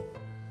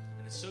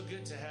It's so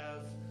good to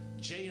have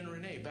Jay and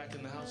Renee back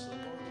in the house of the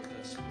Lord with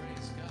us.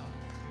 Praise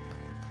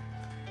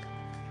God.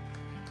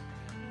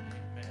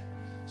 Amen.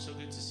 So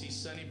good to see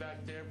Sonny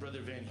back there.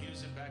 Brother Van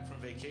Heusen back from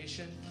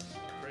vacation.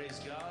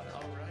 Praise God.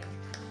 All right.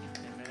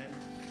 Amen.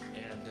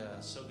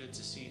 And so good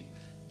to see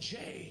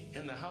Jay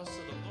in the house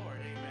of the Lord.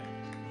 Amen.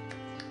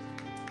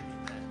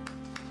 Amen.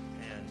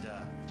 And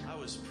I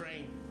was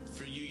praying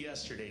for you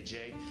yesterday,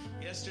 Jay.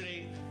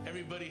 Yesterday,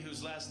 everybody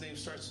whose last name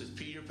starts with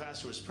P, your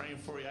pastor was praying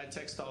for you. I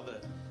text all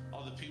the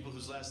people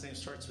whose last name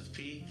starts with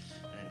P.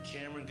 And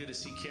Cameron, good to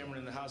see Cameron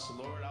in the house of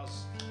the Lord. I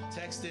was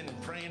texting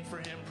and praying for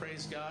him,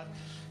 praise God.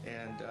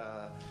 And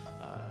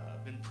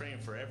I've been praying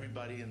for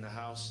everybody in the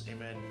house.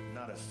 Amen.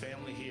 Not a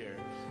family here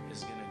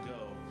is going to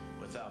go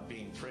without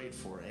being prayed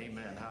for.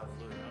 Amen.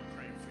 Hallelujah. I'm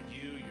praying for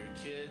you, your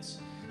kids,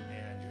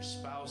 and your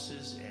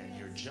spouses, and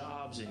your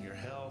jobs, and your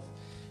health.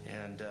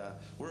 And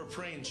we're a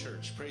praying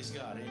church. Praise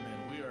God. Amen.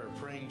 We are a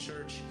praying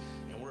church,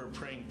 and we're a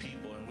praying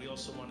people. And we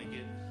also want to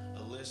get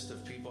a list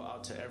of people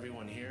out to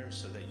everyone here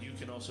so that you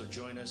can also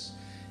join us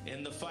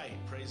in the fight.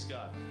 Praise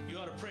God. You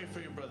ought to pray for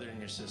your brother and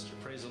your sister.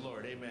 Praise the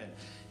Lord. Amen.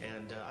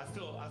 And I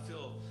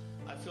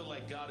feel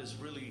like God is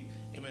really,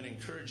 amen,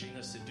 encouraging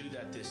us to do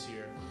that this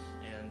year,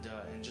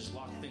 and just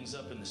lock things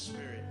up in the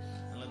spirit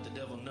and let the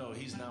devil know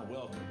he's not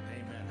welcome.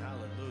 Amen.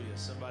 Hallelujah.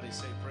 Somebody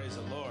say, praise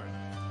the Lord.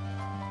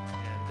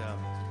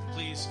 And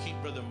please keep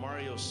Brother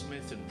Mario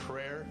Smith in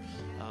prayer.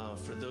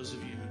 For those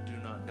of you who do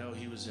not know,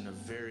 he was in a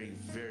very,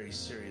 very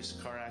serious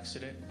car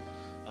accident.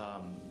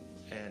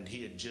 And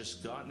he had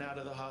just gotten out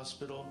of the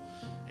hospital.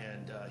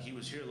 And he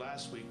was here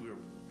last week.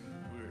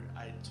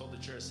 I told the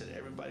church, I said,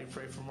 everybody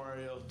pray for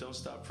Mario. Don't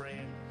stop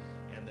praying.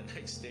 And the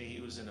next day, he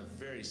was in a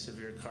very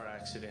severe car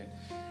accident.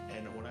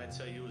 And when I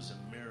tell you it was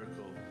a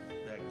miracle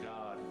that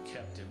God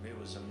kept him, it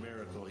was a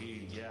miracle.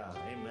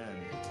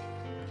 Amen.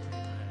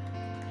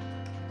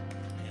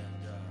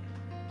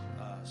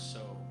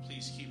 So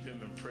please keep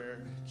him in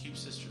prayer. Keep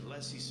Sister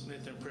Leslie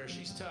Smith in prayer.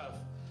 She's tough,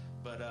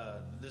 but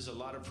there's a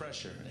lot of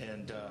pressure,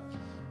 and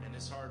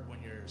it's hard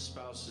when your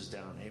spouse is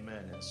down.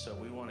 Amen. And so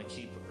we want to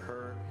keep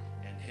her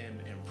and him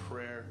in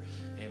prayer.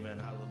 Amen.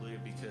 Hallelujah.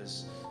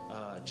 Because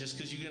just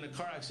because you get in a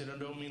car accident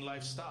don't mean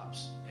life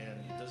stops, and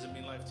it doesn't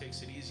mean life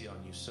takes it easy on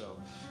you. So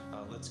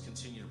let's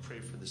continue to pray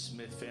for the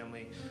Smith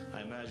family.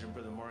 I imagine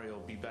Brother Mario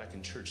will be back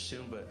in church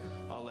soon, but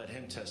I'll let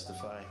him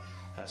testify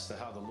as to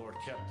how the Lord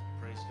kept him.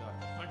 Praise God.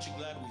 Aren't you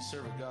glad we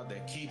serve a God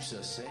that keeps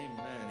us?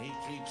 Amen. He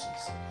keeps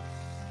us.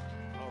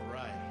 All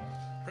right.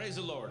 Praise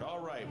the Lord. All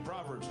right.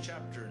 Proverbs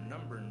chapter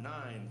number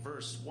 9,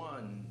 verse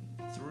 1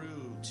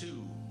 through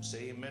 2.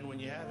 Say amen when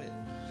you have it.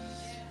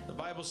 The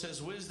Bible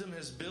says, wisdom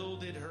has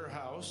builded her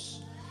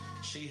house.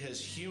 She has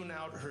hewn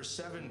out her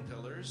 7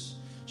 pillars.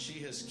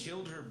 She has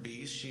killed her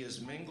beasts. She has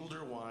mingled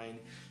her wine.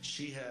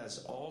 She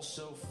has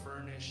also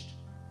furnished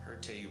her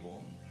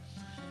table.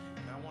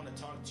 And I want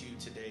to talk to you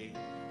today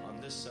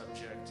on this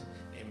subject.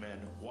 Amen.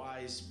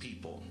 Wise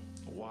people.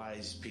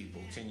 Wise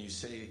people. Can you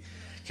say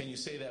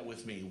that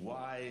with me?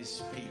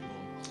 Wise people.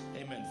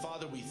 Amen.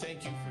 Father, we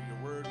thank you for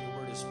your word. Your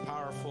word is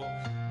powerful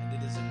and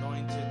it is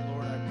anointed.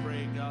 Lord, I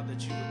pray, God,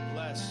 that you would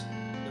bless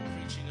the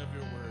preaching of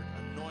your word.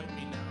 Anoint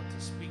me now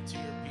to speak to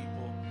your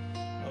people.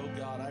 Oh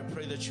God, I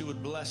pray that you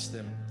would bless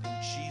them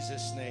in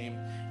Jesus' name.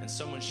 And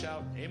someone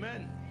shout,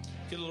 amen.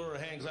 Give the Lord a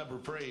hand clap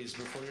of praise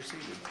before you're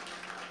seated.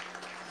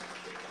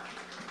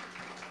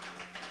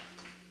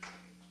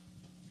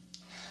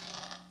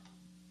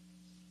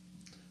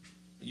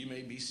 You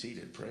may be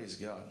seated. Praise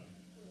God.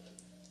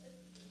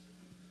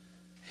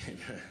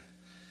 Amen.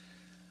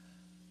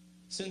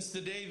 Since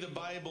the day the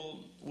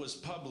Bible was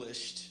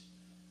published,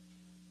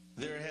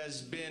 there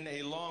has been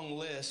a long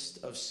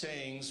list of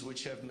sayings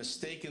which have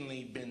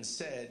mistakenly been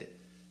said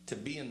to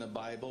be in the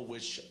Bible,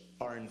 which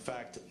are in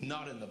fact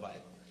not in the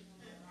Bible.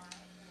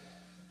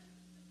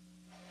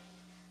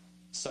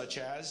 Such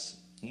as,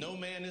 no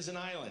man is an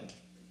island.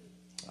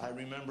 I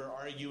remember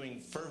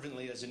arguing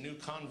fervently as a new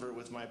convert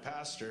with my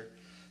pastor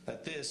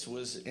that this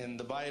was in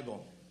the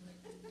Bible.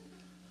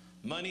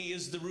 Money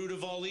is the root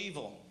of all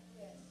evil.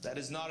 That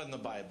is not in the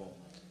Bible.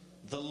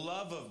 The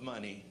love of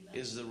money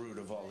is the root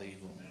of all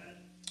evil.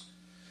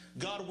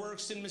 God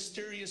works in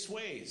mysterious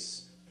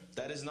ways.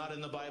 That is not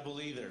in the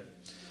Bible either.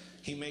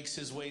 He makes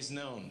his ways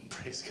known.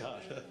 Praise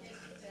God.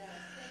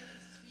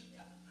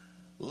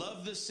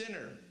 Love the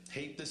sinner,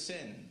 hate the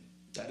sin.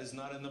 That is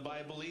not in the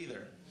Bible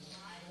either.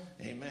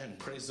 Amen.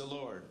 Praise the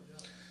Lord.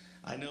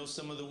 I know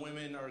some of the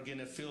women are going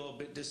to feel a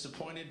bit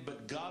disappointed,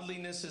 but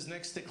godliness is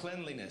next to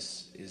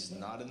cleanliness is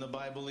not in the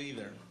Bible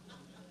either.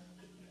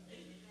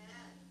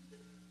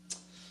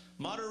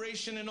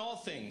 Moderation in all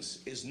things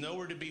is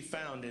nowhere to be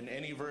found in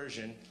any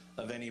version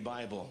of any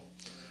Bible.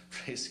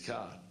 Praise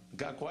God.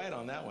 Got quiet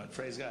on that one.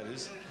 Praise God.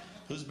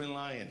 Who's been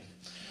lying?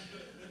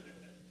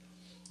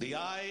 The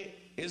eye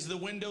is the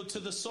window to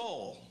the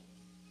soul.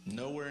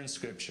 Nowhere in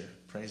Scripture.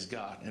 Praise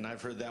God. And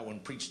I've heard that one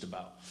preached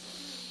about.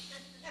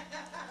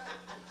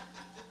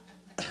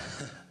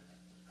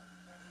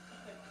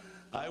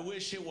 I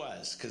wish it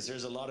was, because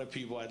there's a lot of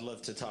people I'd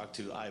love to talk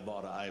to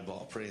eyeball to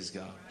eyeball. Praise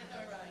God.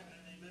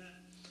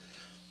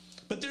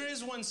 But there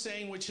is one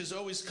saying which has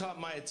always caught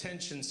my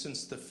attention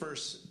since the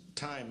first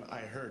time I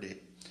heard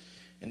it.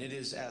 And it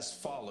is as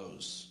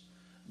follows.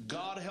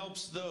 God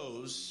helps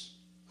those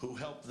who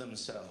help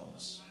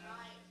themselves.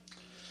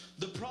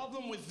 The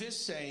problem with this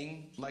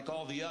saying, like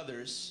all the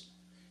others,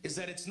 is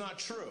that it's not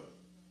true.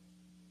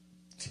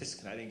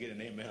 I didn't get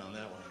an amen on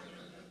that one.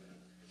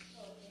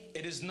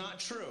 It is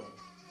not true.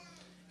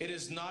 It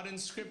is not in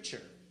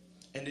Scripture.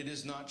 And it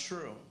is not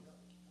true.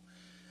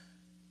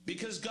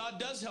 Because God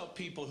does help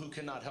people who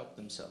cannot help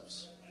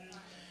themselves.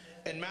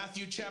 In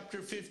Matthew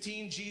chapter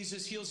 15,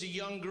 Jesus heals a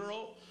young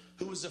girl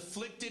who was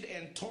afflicted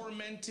and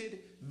tormented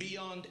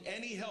beyond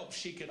any help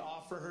she could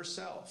offer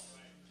herself.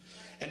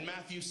 In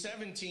Matthew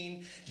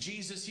 17,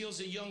 Jesus heals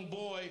a young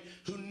boy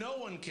who no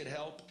one could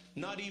help,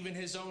 not even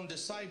his own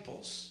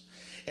disciples.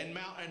 In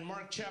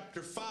Mark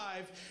chapter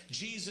 5,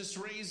 Jesus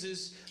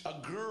raises a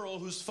girl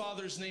whose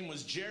father's name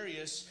was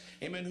Jairus,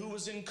 amen, who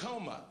was in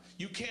coma.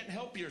 You can't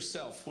help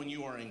yourself when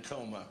you are in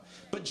coma,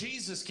 but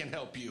Jesus can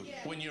help you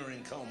when you're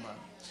in coma.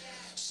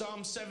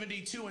 Psalm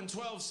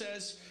 72:12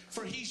 says,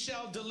 "For he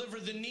shall deliver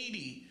the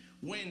needy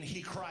when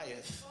he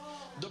crieth,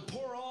 the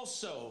poor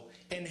also,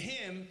 and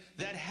him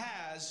that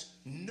has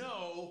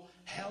no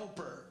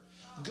helper."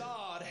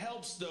 God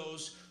helps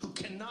those who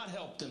cannot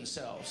help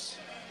themselves.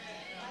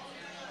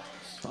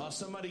 Oh,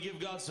 somebody give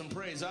God some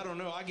praise. I don't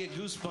know. I get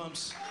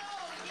goosebumps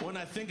when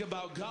I think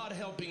about God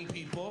helping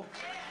people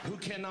who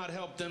cannot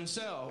help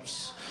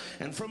themselves.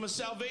 And from a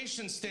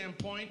salvation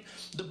standpoint,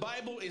 the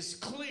Bible is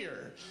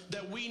clear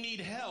that we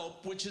need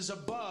help which is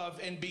above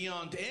and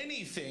beyond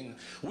anything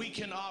we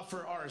can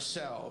offer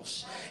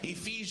ourselves.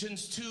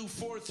 Ephesians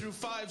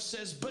 2:4-5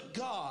 says, "But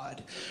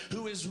God,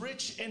 who is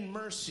rich in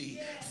mercy,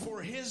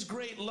 for his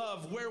great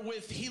love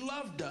wherewith he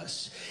loved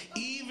us,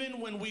 even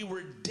when we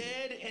were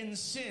dead in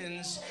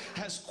sins,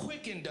 has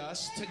quickened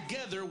us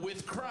together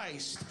with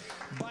Christ.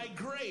 By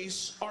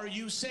grace are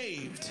you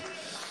saved."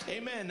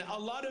 Amen. A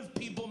lot of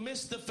people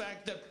miss the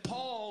fact that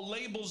Paul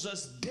labels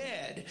us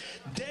dead.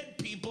 Dead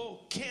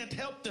people can't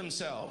help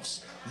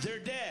themselves. They're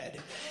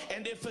dead.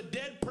 And if a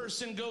dead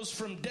person goes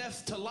from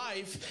death to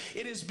life,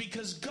 it is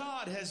because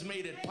God has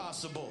made it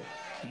possible,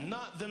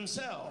 not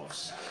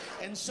themselves.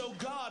 And so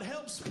God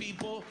helps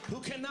people who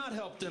cannot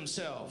help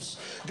themselves.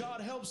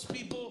 God helps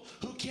people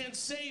who can't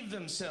save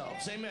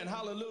themselves. Amen.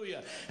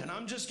 Hallelujah. And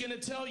I'm just going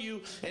to tell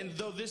you, and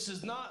though this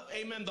is not,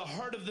 amen, the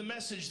heart of the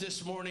message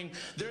this morning,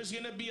 there's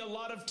going to be a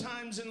lot of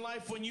times in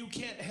life when you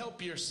can't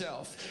help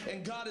yourself,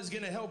 and God is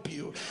going to help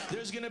you.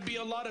 There's going to be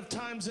a lot of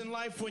times in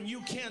life when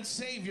you can't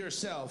save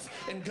yourself,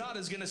 and God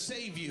is going to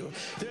save you.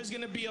 There's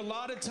going to be a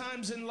lot of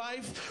times in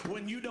life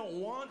when you don't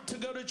want to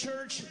go to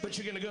church, but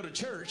you're going to go to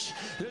church.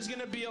 There's going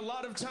to be a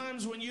lot of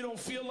times when you don't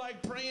feel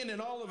like praying, and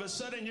all of a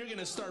sudden you're going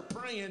to start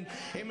praying.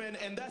 Amen.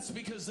 And that's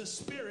because the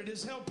Spirit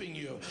is helping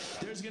you.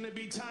 There's going to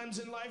be times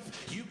in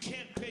life you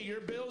can't pay your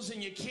bills,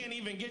 and you can't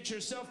even get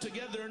yourself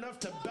together enough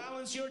to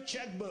balance your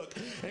checkbook,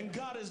 and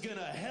God is going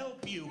to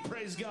help you.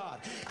 Praise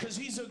God. Because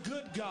he's a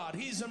good God.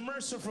 He's a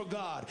merciful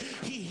God.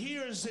 He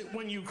hears it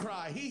when you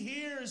cry. He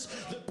hears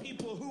the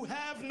people who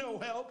have no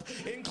help,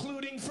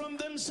 including from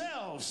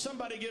themselves.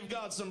 Somebody give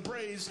God some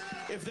praise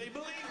if they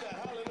believe that.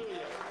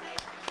 Hallelujah.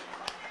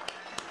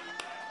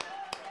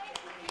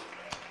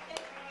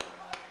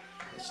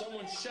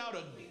 Someone shout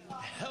a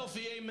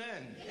healthy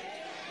amen.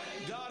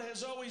 God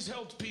has always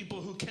helped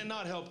people who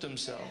cannot help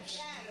themselves.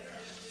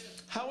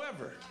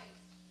 However,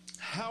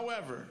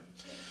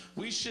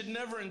 we should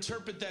never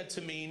interpret that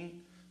to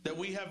mean that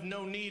we have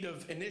no need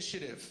of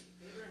initiative,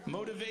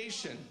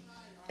 motivation,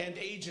 and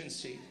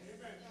agency.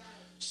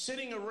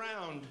 Sitting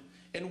around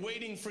and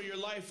waiting for your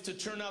life to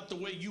turn out the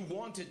way you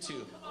want it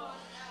to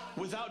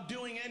without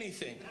doing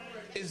anything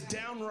is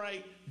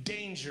downright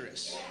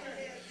dangerous.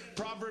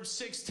 Proverbs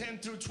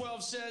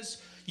 6:10-12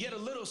 says, "Yet a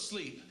little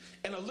sleep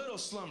and a little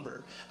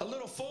slumber, a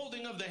little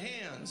folding of the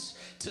hands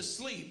to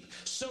sleep,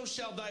 so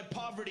shall thy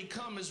poverty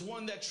come as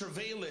one that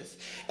travaileth,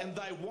 and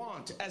thy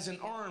want as an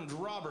armed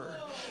robber."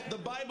 The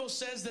Bible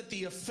says that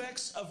the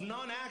effects of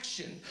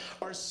non-action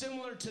are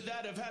similar to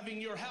that of having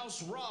your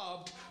house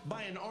robbed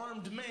by an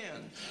armed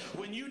man.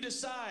 When you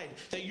decide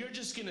that you're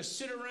just going to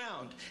sit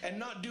around and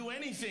not do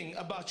anything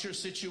about your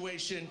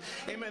situation,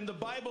 amen, the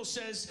Bible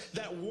says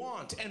that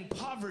want and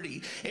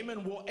poverty,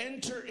 amen, will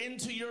enter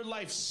into your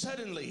life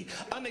suddenly,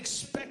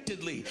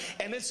 unexpectedly,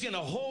 and it's going to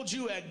hold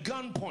you at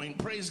gunpoint.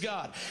 Praise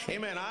God.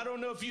 Amen. I don't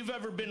know if you've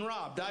ever been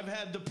robbed. I've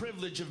had the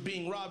privilege of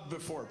being robbed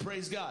before.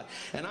 Praise God.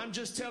 And I'm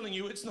just telling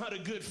you, it's not a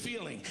good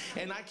feeling.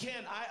 And I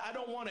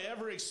don't want to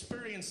ever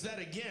experience that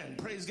again.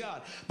 Praise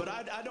God. But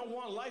I don't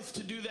want life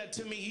to do that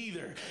to me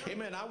either.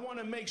 Amen. I want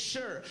to make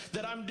sure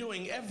that I'm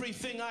doing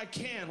everything I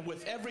can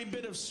with every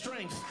bit of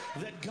strength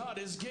that God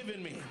has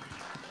given me.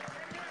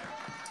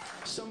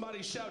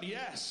 Somebody shout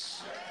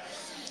yes.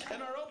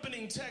 In our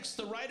opening text,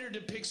 the writer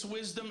depicts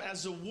wisdom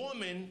as a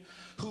woman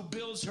who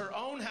builds her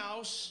own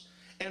house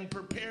and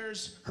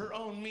prepares her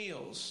own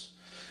meals.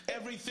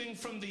 Everything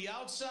from the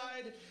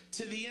outside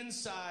to the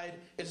inside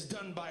is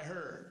done by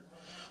her.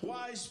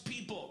 Wise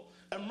people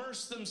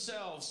immerse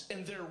themselves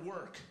in their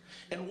work.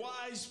 And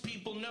wise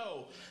people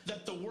know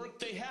that the work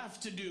they have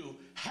to do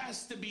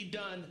has to be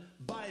done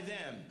by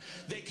them.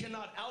 They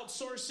cannot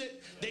outsource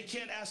it. They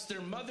can't ask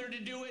their mother to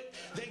do it.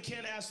 They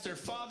can't ask their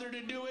father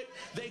to do it.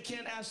 They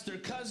can't ask their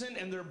cousin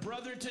and their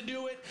brother to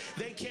do it.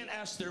 They can't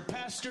ask their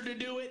pastor to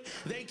do it.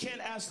 They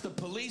can't ask the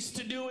police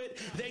to do it.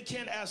 They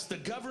can't ask the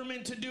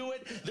government to do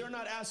it. They're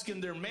not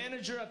asking their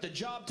manager at the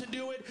job to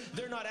do it.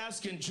 They're not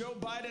asking Joe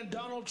Biden,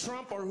 Donald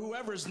Trump, or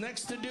whoever's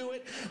next to do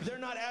it. They're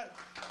not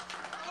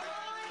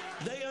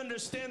They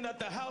understand that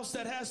the house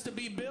that has to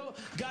be built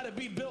got to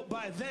be built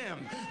by them.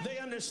 They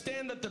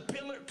understand that the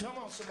pillar, come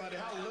on somebody,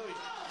 hallelujah.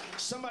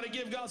 Somebody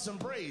give God some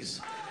praise.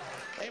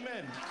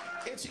 Amen.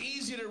 It's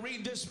easy to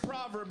read this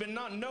proverb and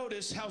not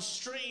notice how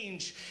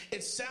strange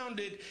it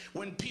sounded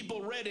when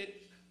people read it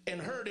and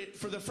heard it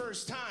for the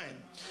first time.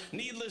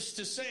 Needless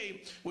to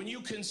say, when you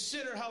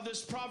consider how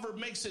this proverb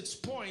makes its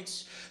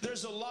points,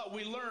 there's a lot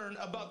we learn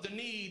about the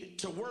need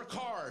to work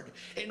hard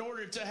in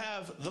order to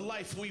have the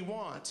life we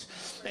want.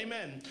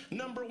 Amen.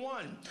 Number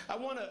one, I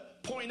want to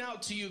point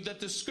out to you that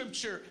the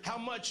scripture, how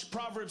much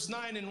Proverbs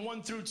 9 and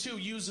 1 through 2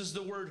 uses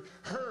the word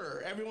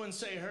her. Everyone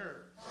say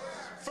her.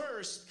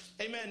 First,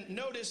 amen,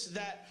 notice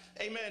that,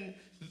 amen,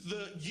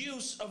 the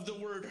use of the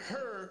word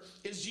her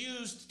is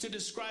used to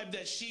describe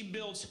that she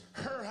builds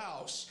her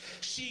house.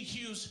 She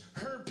hews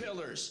her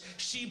pillars.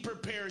 She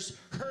prepares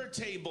her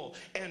table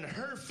and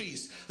her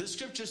feast. The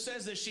scripture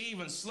says that she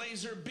even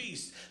slays her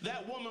beast.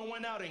 That woman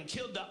went out and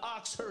killed the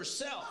ox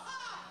herself.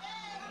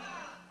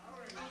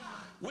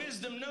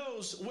 Wisdom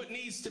knows what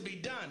needs to be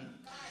done.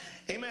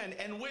 Amen.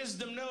 And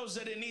wisdom knows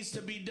that it needs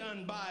to be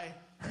done by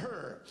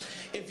her.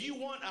 If you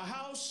want a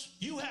house,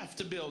 you have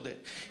to build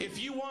it. If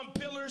you want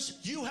pillars,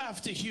 you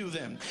have to hew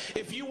them.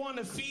 If you want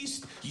a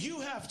feast,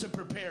 you have to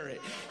prepare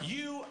it.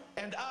 You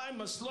and I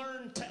must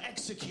learn to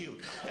execute.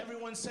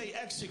 Everyone say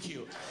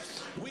execute.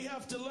 We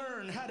have to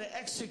learn how to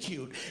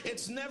execute.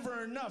 It's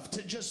never enough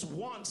to just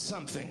want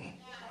something.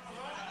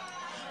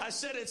 I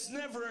said it's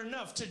never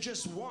enough to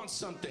just want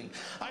something.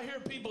 I hear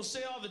people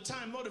say all the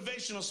time,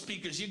 motivational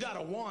speakers, you got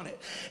to want it.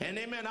 And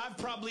amen, I've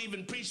probably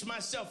even preached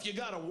myself, you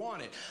got to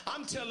want it.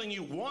 I'm telling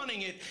you,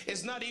 wanting it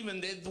is not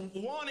even,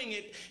 wanting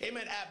it,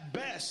 amen, at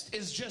best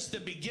is just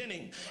the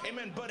beginning.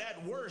 Amen, but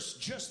at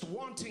worst, just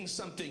wanting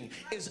something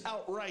is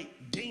outright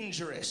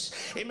dangerous.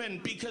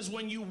 Amen, because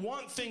when you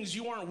want things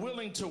you aren't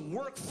willing to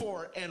work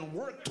for and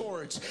work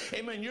towards,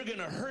 amen, you're going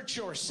to hurt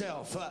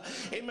yourself.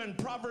 Amen,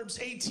 Proverbs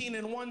 18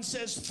 and 1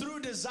 says, through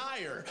desire,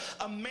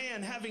 a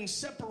man having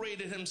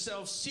separated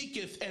himself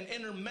seeketh and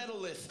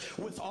intermeddleth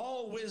with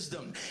all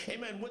wisdom.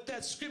 Amen. What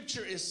that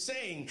scripture is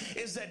saying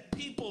is that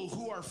people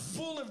who are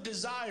full of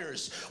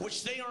desires,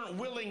 which they aren't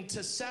willing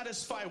to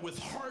satisfy with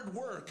hard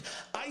work,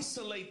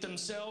 isolate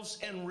themselves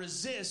and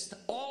resist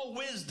all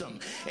wisdom.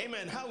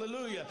 Amen.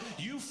 Hallelujah.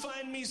 You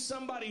find me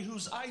somebody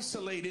who's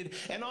isolated,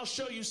 and I'll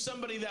show you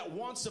somebody that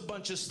wants a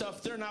bunch of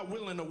stuff they're not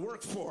willing to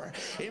work for.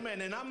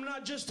 Amen. And I'm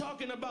not just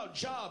talking about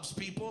jobs,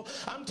 people.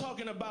 I'm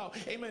talking about,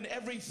 amen,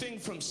 everything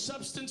from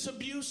substance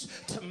abuse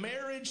to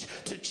marriage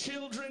to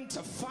children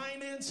to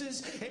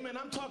finances. Amen.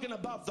 I'm talking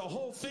about the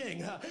whole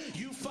thing.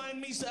 You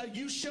find me,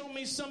 you show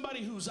me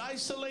somebody who's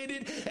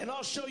isolated, and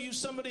I'll show you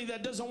somebody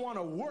that doesn't want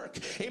to work,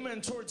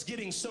 amen, towards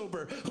getting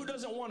sober, who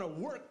doesn't want to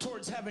work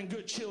towards having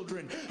good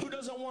children, who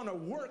doesn't want to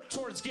work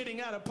towards getting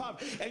out of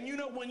poverty. And you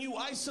know, when you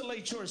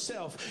isolate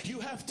yourself, you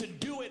have to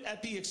do it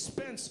at the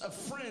expense of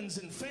friends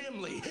and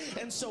family.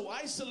 And so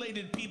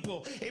isolated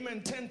people,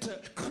 amen, tend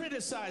to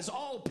criticize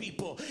all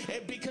people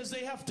because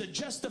they have to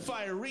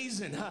justify a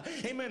reason,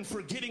 amen,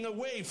 for getting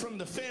away from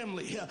the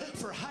family,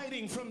 for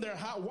hiding from their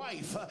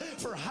wife,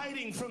 for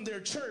hiding from their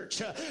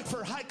church,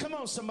 come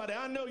on somebody,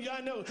 I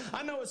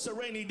know it's a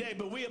rainy day,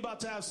 but we about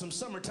to have some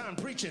summertime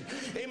preaching.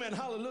 Amen,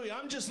 hallelujah.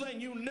 I'm just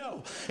letting you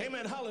know,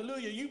 amen,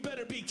 hallelujah, you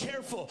better be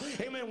careful,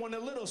 amen, when a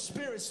little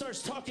spirit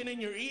starts talking in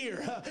your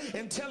ear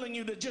and telling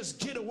you to just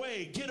get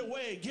away, get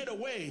away, get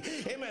away.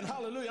 Amen,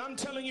 hallelujah. I'm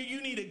telling you,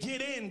 you need to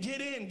get in,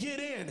 get in, get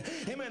in.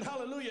 Amen,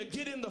 hallelujah.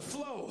 Get in the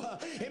flow.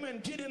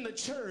 Amen. Get in the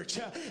church.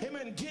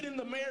 Amen. Get in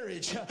the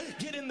marriage.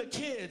 Get in the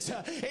kids.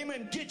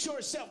 Amen. Get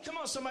yourself, come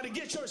on somebody,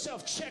 get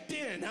yourself checked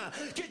in.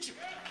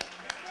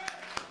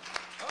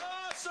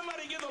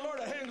 Somebody give the Lord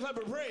a hand clap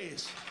of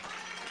praise.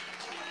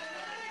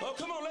 Oh,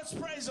 come on, let's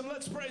praise him,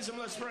 let's praise him,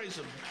 let's praise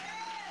him.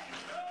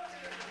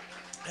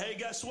 Hey,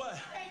 guess what?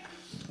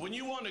 When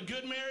you want a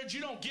good marriage,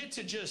 you don't get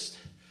to just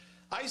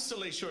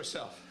isolate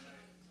yourself.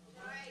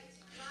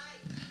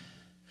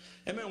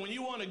 Amen. When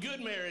you want a good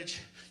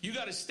marriage, you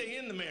got to stay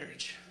in the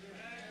marriage.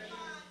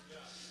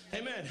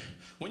 Amen.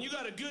 When you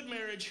got a good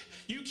marriage,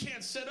 you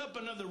can't set up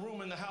another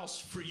room in the house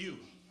for you.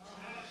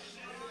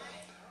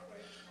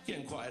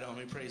 Getting quiet on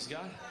me, praise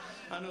God.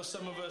 I know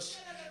some of us,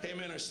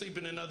 amen, are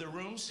sleeping in other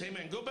rooms.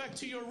 Amen. Go back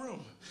to your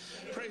room.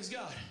 Praise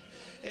God.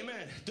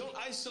 Amen. Don't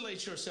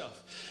isolate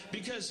yourself,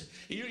 because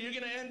you're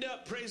going to end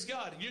up, praise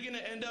God, you're going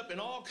to end up in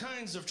all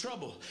kinds of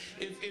trouble.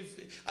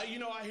 If I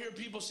hear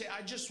people say,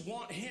 I just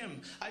want him,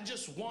 I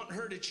just want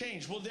her to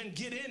change. Well, then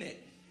get in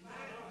it.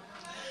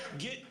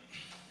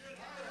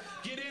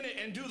 get in it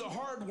and do the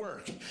hard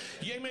work.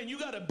 Amen. You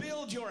got to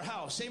build your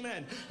house.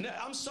 Amen. Now,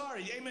 I'm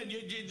sorry. Amen.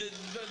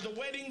 The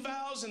wedding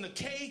vows and the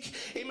cake,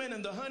 amen,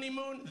 and the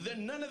honeymoon,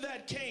 none of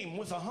that came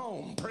with a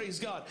home. Praise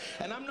God.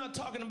 And I'm not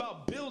talking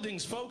about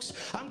buildings, folks.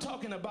 I'm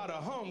talking about a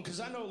home, because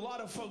I know a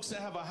lot of folks that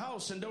have a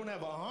house and don't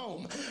have a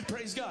home.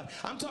 Praise God.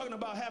 I'm talking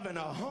about having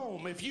a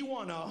home. If you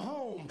want a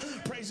home,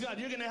 praise God,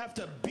 you're going to have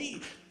to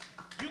be.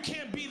 You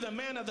can't be the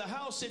man of the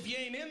house if you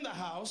ain't in the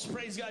house.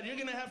 Praise God. You're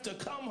going to have to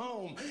come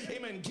home.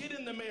 Amen. Get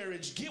in the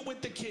marriage. Get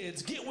with the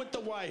kids. Get with the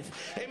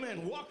wife.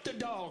 Amen. Walk the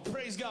dog.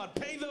 Praise God.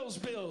 Pay those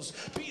bills.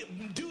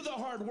 Do the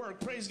hard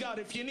work. Praise God.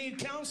 If you need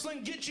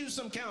counseling, get you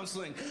some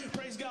counseling.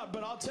 Praise God.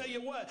 But I'll tell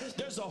you what,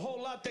 there's a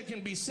whole lot that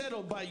can be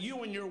settled by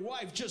you and your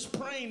wife just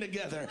praying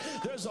together.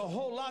 There's a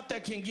whole lot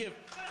that can give.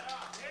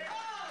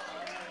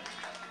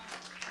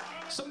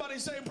 Somebody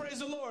say, praise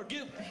the Lord.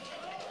 Give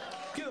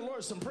the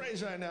Lord some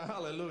praise right now.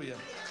 Hallelujah.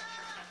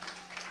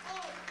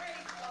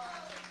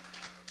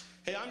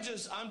 Hey,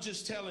 I'm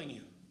just telling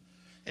you.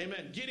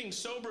 Amen. Getting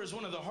sober is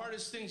one of the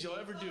hardest things you'll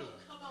ever do.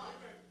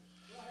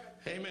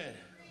 Amen.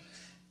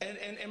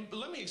 And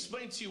let me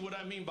explain to you what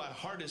I mean by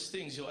hardest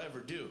things you'll ever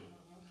do.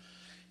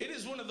 It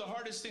is one of the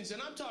hardest things,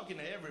 and I'm talking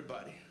to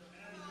everybody.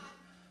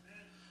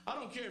 I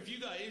don't care if you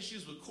got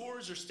issues with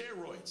cords or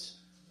steroids.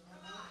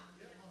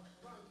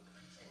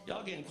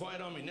 Y'all getting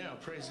quiet on me now.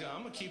 Praise God.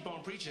 I'm going to keep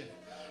on preaching.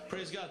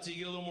 Praise God till you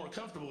get a little more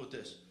comfortable with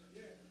this.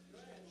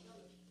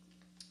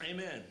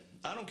 Amen.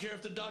 I don't care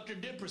if the doctor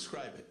did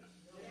prescribe it.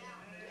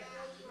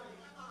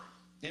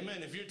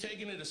 Amen. If you're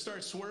taking it to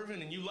start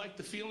swerving and you like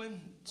the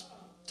feeling, it's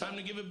time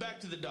to give it back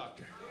to the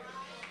doctor.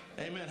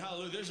 Amen.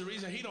 Hallelujah. There's a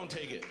reason he don't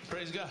take it.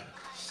 Praise God.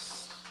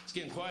 It's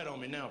getting quiet on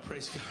me now.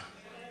 Praise God.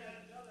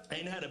 I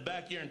ain't had a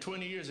back year in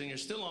 20 years and you're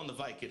still on the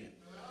Vicodin.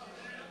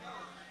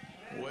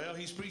 Well,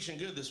 he's preaching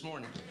good this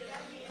morning.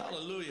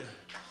 Hallelujah.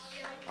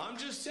 I'm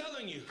just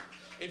telling you,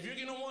 if you're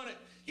going to want it,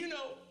 you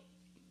know,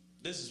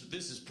 this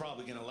is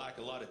probably going to lack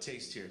a lot of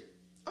taste here.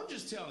 I'm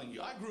just telling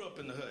you, I grew up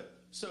in the hood.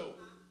 So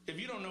if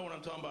you don't know what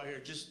I'm talking about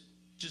here,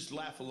 just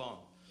laugh along.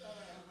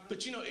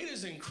 But you know, it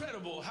is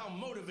incredible how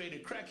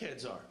motivated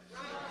crackheads are.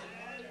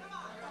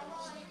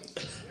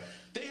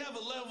 They have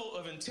a level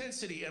of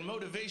intensity and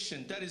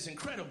motivation that is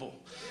incredible.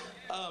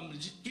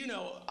 You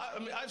know, I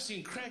mean, I've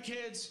seen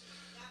crackheads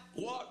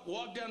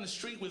walk down the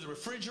street with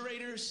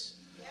refrigerators.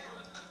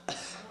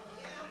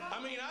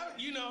 I mean,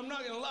 I'm not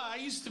going to lie.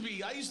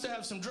 I used to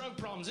have some drug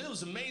problems. It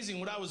was amazing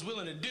what I was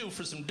willing to do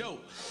for some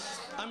dope.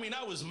 I mean,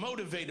 I was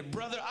motivated,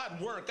 brother. I'd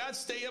work. I'd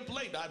stay up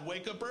late. I'd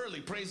wake up early.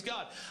 Praise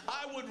God.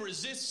 I would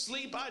resist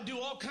sleep. I'd do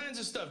all kinds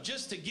of stuff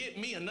just to get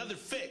me another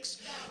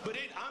fix. But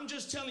I'm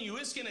just telling you,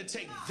 it's going to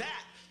take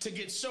that to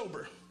get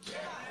sober.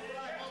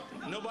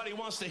 Nobody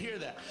wants to hear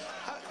that.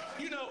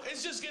 You know,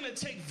 it's just going to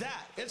take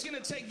that. It's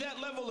going to take that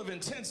level of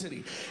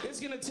intensity. It's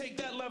going to take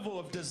that level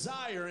of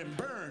desire and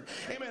burn.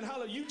 Amen.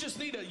 Hallelujah. You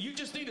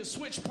just need to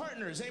switch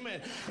partners.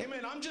 Amen. Amen.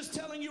 I'm just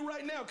telling you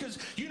right now, because,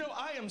 you know,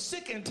 I am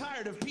sick and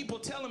tired of people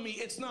telling me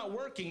it's not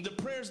working. The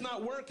prayer's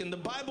not working. The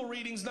Bible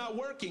reading's not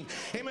working.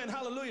 Amen.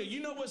 Hallelujah. You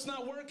know what's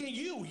not working?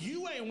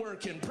 You ain't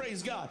working.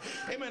 Praise God.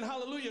 Amen.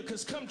 Hallelujah.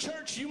 Because come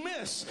church, you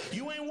miss.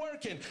 You ain't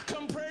working.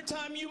 Come prayer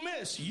time, you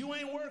miss. You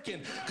ain't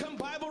working. Come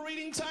Bible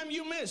reading time,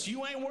 you miss.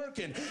 You ain't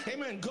working.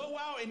 Amen. Go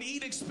out and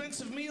eat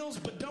expensive meals,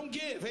 but don't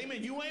give.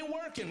 Amen. You ain't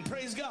working.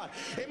 Praise God.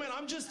 Amen.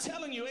 I'm just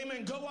telling you,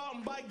 amen, go out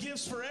and buy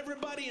gifts for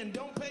everybody and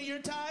don't pay your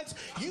tithes.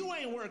 You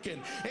ain't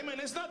working. Amen.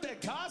 It's not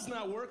that God's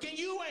not working.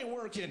 You ain't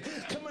working.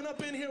 Coming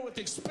up in here with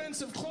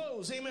expensive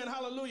clothes. Amen.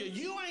 Hallelujah.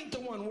 You ain't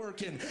the one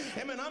working.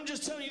 Amen. I'm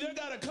just telling you, there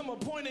got to come a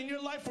point in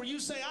your life where you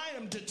say, I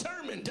am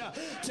determined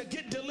to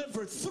get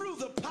delivered through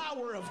the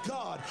power of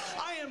God.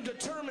 I am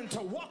determined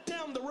to walk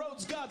down the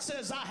roads God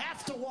says I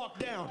have to walk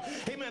down.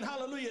 Amen.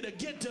 Hallelujah. To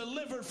get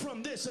delivered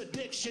from this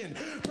addiction.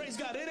 Praise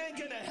God. It ain't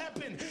going to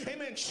happen.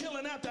 Amen.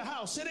 Chilling at the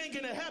house. It ain't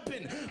going to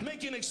happen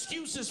making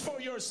excuses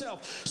for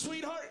yourself.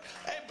 Sweetheart,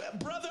 hey,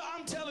 brother,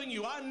 I'm telling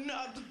you, I'm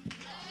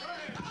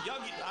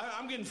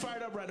getting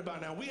fired up right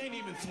about now. We ain't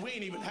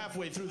even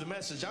halfway through the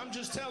message. I'm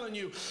just telling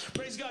you,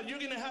 praise God, you're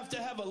going to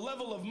have a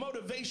level of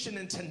motivation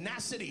and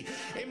tenacity.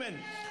 Amen.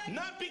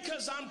 Not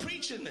because I'm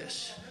preaching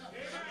this,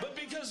 but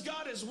because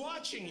God is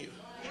watching you.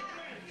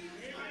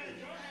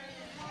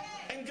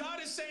 And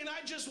God is saying,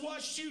 I just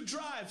watched you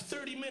drive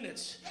 30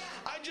 minutes.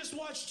 I just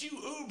watched you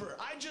Uber.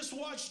 I just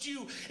watched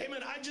you,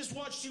 amen, I just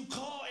watched you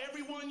call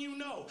everyone you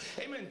know.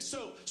 Amen.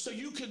 So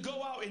you could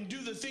go out and do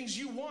the things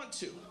you want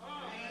to,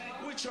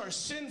 which are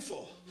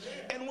sinful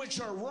and which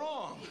are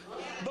wrong.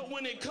 But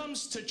when it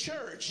comes to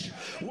church,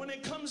 when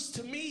it comes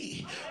to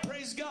me,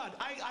 praise God,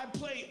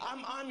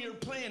 I'm your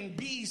plan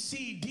B,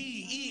 C,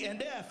 D, E,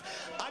 and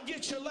F. I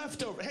get your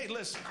leftover. Hey,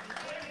 listen.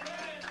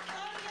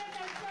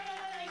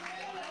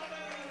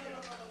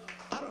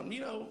 You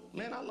know,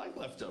 man, I like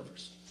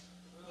leftovers.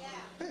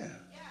 Yeah.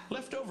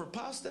 Leftover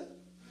pasta.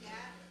 Yeah.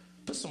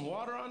 Put some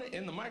water on it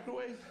in the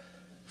microwave.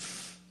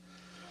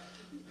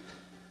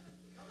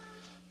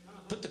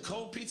 Put the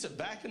cold pizza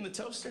back in the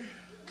toaster.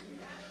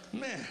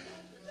 Man,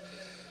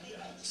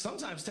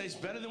 sometimes tastes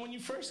better than when you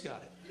first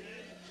got it.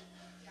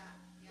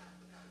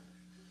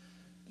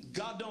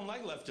 God don't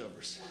like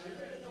leftovers.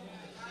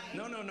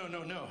 No.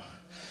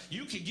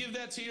 You could give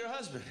that to your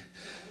husband.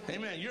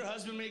 Amen. Your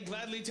husband may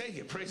gladly take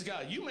it. Praise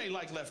God. You may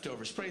like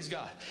leftovers. Praise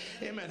God.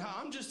 Amen.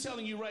 I'm just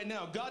telling you right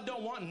now, God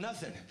don't want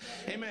nothing.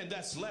 Amen.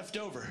 That's left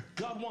over.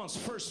 God wants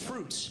first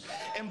fruits.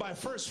 And by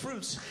first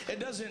fruits,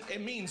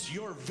 it means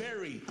your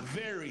very,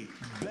 very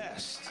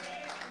best.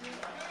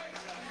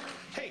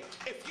 Hey,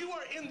 if you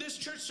are in this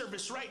church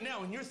service right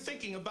now and you're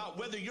thinking about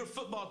whether your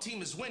football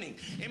team is winning,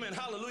 amen,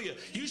 hallelujah,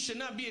 you should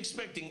not be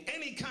expecting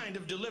any kind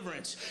of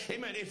deliverance.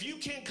 Amen. If you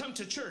can't come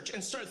to church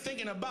and start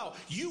thinking about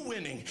you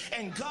winning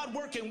and God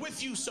working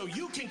with you so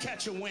you can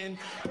catch a win,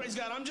 praise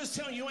God, I'm just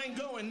telling you, ain't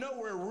going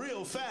nowhere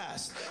real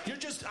fast. You're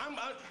just,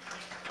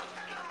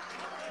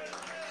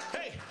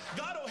 hey,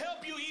 God will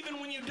help you even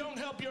when you don't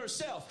help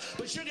yourself.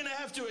 But you're going to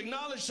have to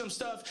acknowledge some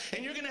stuff,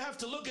 and you're going to have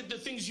to look at the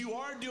things you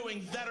are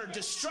doing that are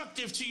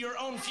destructive to your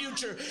own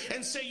future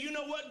and say, you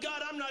know what,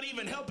 God, I'm not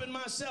even helping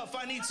myself.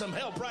 I need some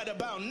help right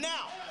about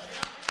now.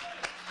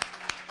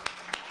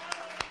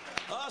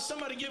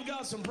 Somebody give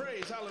God some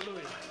praise.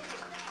 Hallelujah.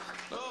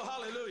 Oh,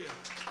 hallelujah.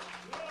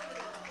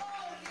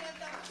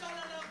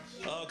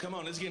 Oh, come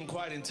on. It's getting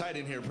quiet and tight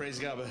in here. Praise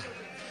God. But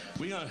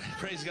we're going to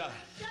praise God.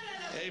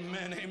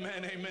 Amen,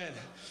 amen, amen.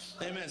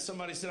 Amen.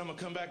 Somebody said I'm going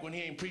to come back when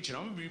he ain't preaching.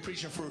 I'm going to be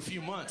preaching for a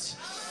few months.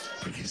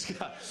 Praise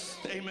God.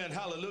 Amen.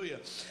 Hallelujah.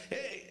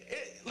 Hey,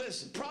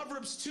 listen,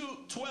 Proverbs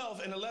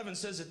 2:12-11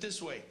 says it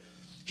this way.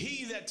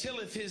 He that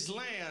tilleth his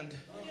land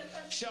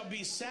shall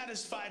be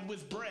satisfied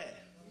with bread.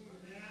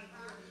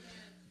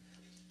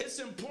 It's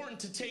important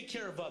to take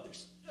care of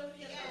others.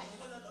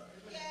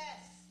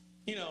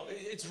 You know,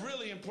 it's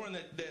really important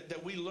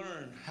that we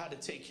learn how to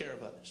take care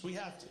of others. We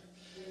have to.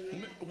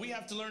 We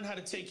have to learn how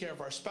to take care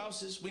of our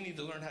spouses. We need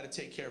to learn how to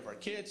take care of our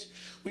kids.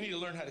 We need to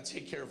learn how to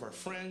take care of our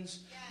friends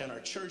and our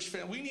church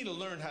family. We need to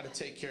learn how to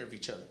take care of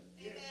each other.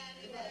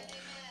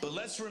 But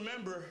let's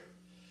remember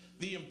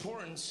the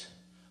importance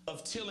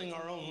of tilling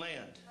our own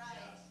land.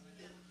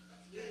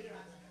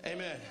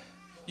 Amen.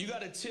 You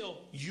got to till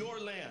your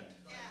land.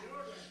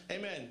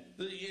 Amen.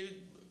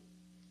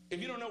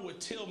 If you don't know what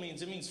till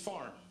means, it means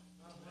farm.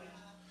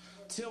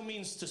 Till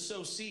means to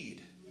sow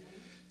seed.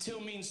 Till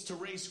means to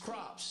raise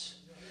crops.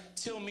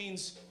 Till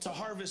means to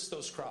harvest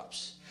those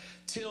crops.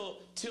 Till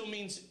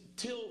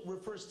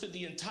refers to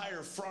the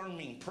entire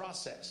farming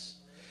process.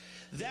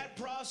 That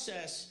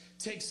process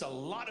takes a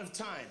lot of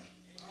time,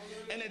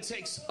 and it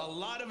takes a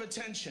lot of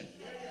attention.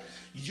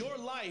 Your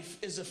life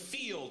is a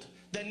field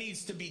that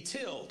needs to be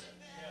tilled.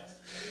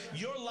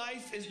 Your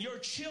life is, your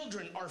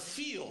children are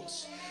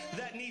fields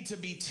that need to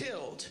be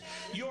tilled.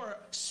 Your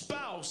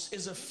spouse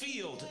is a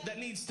field that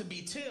needs to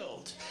be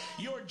tilled.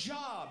 Your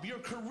job, your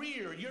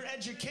career, your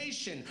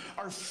education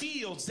are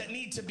fields that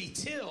need to be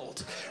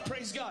tilled.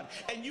 Praise God.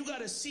 And you got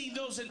to see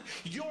those in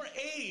your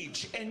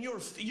age and your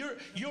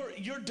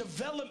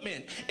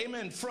development.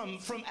 Amen. From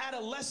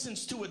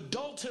adolescence to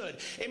adulthood.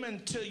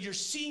 Amen. To your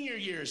senior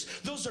years.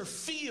 Those are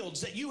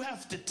fields that you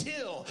have to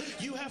till.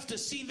 You have to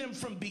see them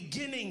from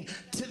beginning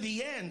to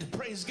the end.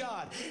 Praise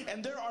God.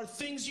 And there are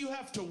things you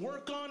have to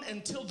work on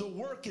until the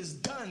work is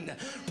done.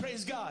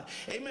 Praise God.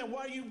 Amen.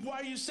 Why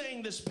are you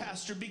saying this,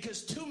 Pastor?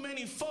 Because too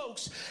many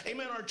folks,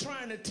 amen, are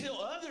trying to till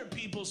other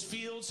people's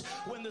fields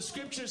when the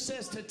scripture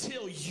says to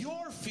till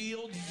your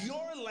field,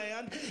 your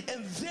land,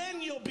 and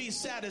then you'll be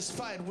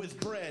satisfied with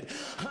bread.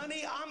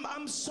 Honey,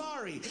 I'm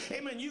sorry.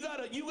 Amen. You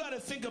gotta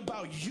think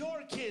about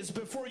your kids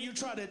before you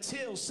try to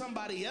till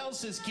somebody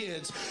else's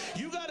kids.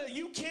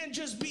 You can't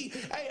just be,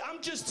 hey,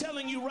 I'm just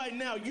telling you right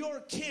now, your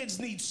kids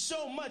need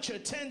so much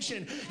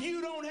attention.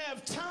 You don't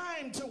have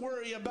time to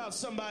worry about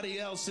somebody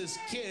else's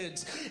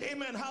kids.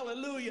 Amen.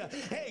 Hallelujah.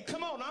 Hey,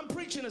 come on. I'm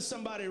preaching to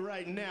somebody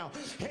right now.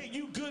 Hey,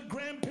 you good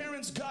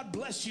grandparents, God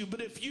bless you.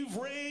 But if you've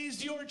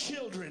raised your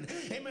children,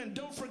 amen,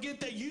 don't forget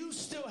that you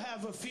still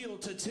have a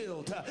field to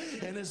till.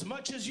 And as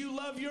much as you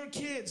love your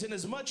kids and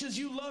as much as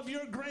you love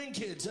your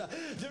grandkids,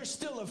 there's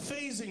still a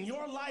phase in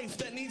your life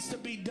that needs to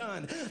be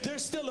done.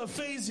 There's still a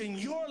phase in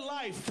your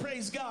life,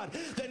 praise God,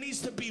 that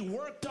needs to be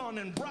worked on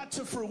and brought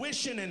to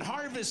fruition and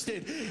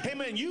harvested.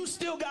 Amen. You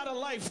still got a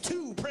life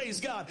too, praise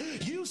God.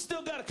 You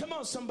still got to, come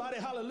on somebody,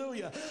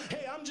 hallelujah.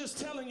 Hey, I'm just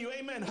telling you,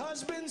 amen.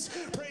 Husbands,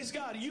 praise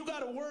God, you got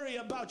to worry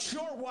about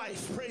your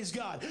wife, praise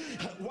God.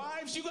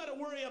 Wives, you got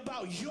to worry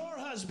about your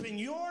husband.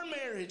 Your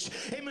marriage,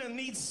 amen,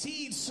 needs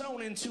seed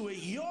sown into it.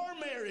 Your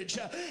marriage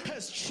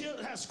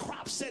has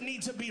crops that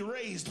need to be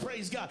raised,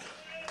 praise God.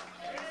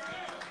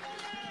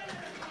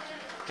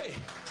 Hey.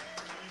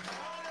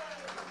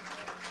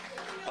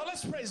 Oh,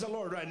 let's praise the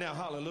Lord right now,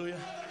 hallelujah.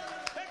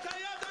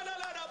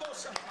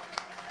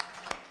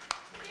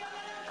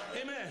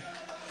 Amen.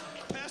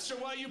 Pastor,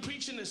 why are you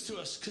preaching this to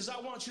us? Because I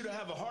want you to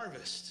have a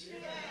harvest.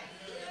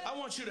 I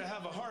want you to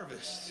have a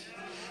harvest.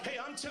 Hey,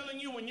 I'm telling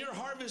you, when your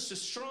harvest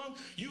is strong,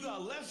 you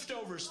got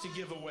leftovers to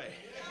give away.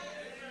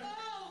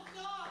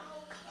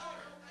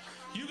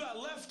 You got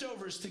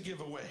leftovers to give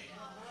away.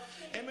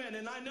 Amen.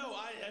 And I know,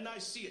 I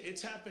see it.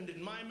 It's happened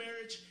in my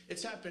marriage.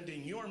 It's happened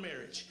in your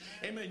marriage.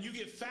 Amen. You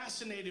get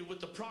fascinated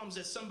with the problems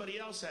that somebody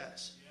else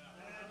has.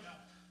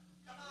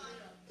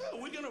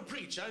 we're going to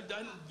preach.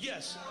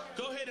 Yes,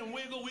 go ahead and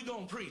wiggle. We're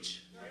going to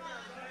preach.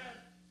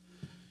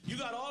 You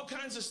got all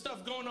kinds of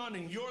stuff going on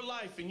in your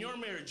life, in your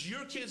marriage.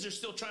 Your kids are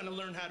still trying to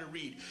learn how to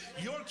read.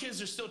 Your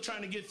kids are still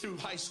trying to get through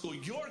high school.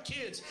 Your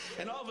kids,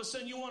 and all of a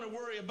sudden you want to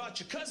worry about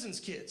your cousin's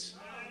kids.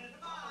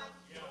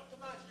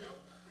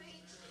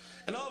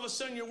 And all of a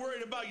sudden you're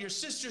worried about your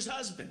sister's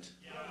husband.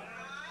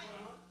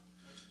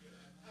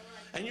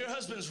 And your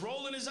husband's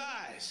rolling his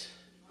eyes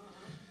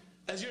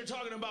as you're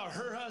talking about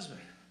her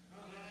husband.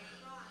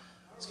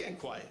 It's getting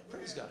quiet.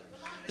 Praise God.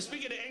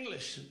 Speaking of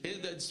English,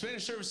 the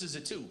Spanish services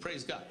are too.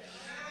 Praise God.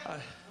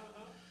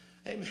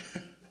 Amen.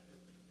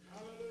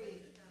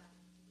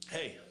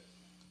 Hey,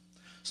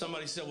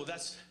 somebody said, well,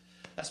 that's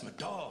my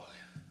dog.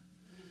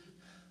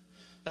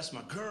 That's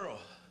my girl.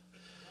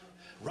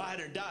 Ride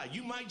or die.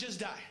 You might just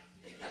die.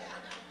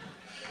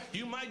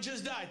 You might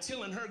just die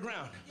tilling her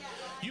ground.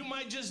 You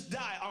might just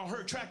die on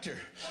her tractor.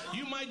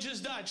 You might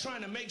just die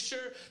trying to make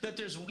sure that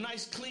there's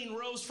nice clean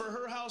rows for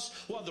her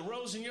house while the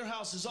rows in your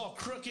house is all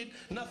crooked,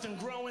 nothing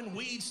growing,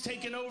 weeds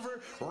taking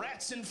over,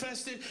 rats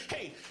infested.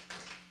 Hey,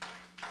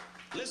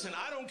 listen,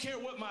 I don't care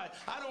what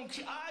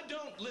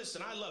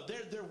listen, I love,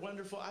 they're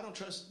wonderful. I don't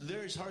trust,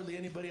 there's hardly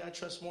anybody I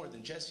trust more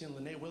than Jesse and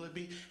Lene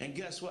Willoughby. And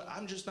guess what?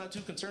 I'm just not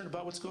too concerned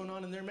about what's going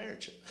on in their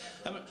marriage.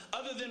 I mean,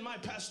 other than my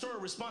pastoral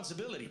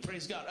responsibility,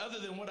 praise God, other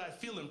than what I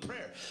feel in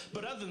prayer.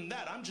 But other than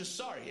that, I'm just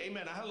sorry.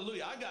 Amen.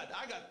 Hallelujah. I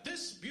got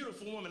this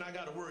beautiful woman I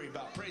got to worry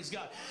about, praise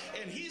God.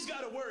 And he's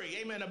got to worry,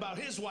 amen, about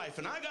his wife.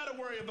 And I got to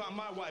worry about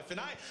my wife. And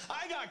I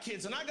got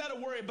kids, and I got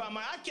to worry about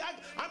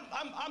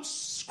I'm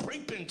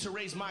scraping to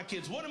raise my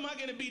kids. What am I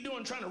going to be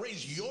doing trying to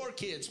raise your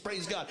kids,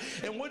 praise God?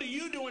 And what are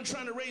you doing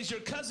trying to raise your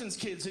cousin's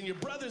kids and your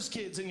brother's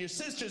kids and your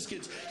sister's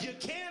kids? You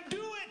can't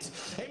do it.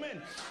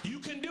 Amen. You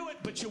can do it,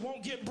 but you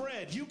won't get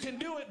bread. You can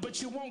do it,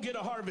 but you won't get a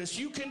harvest.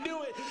 You can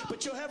do it,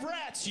 but you'll have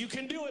rats. You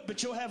can do it,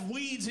 but you'll have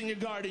weeds in your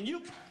garden. Yeah.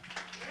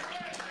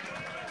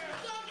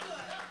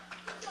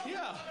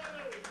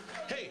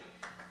 Hey,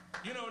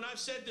 you know, and I've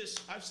said this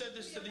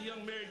to the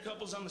young married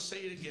couples. I'm going to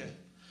say it again.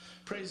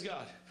 Praise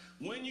God.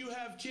 When you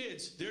have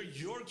kids, they're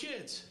your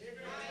kids.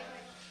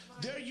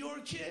 They're your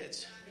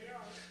kids.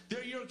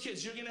 They're your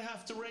kids. You're going to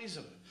have to raise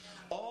them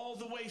all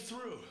the way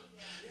through.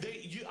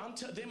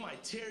 They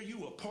might tear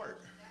you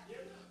apart.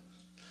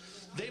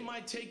 They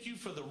might take you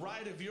for the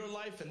ride of your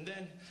life and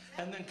then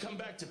come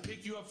back to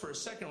pick you up for a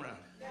second round.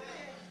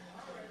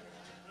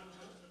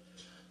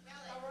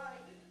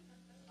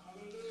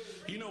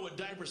 You know what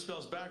diaper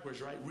spells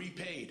backwards, right?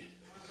 Repaid.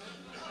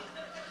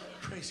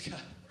 Praise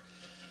God.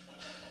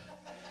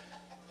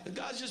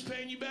 God's just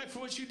paying you back for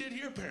what you did to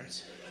your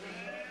parents.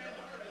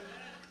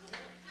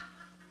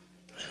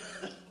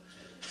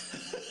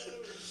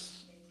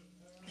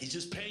 He's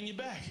just paying you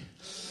back.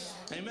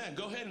 Amen.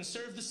 Go ahead and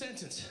serve the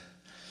sentence.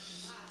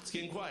 It's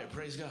getting quiet.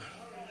 Praise God.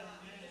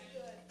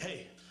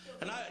 Hey,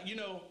 and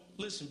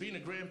listen, being a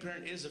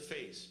grandparent is a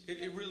phase.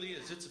 It really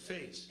is. It's a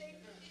phase.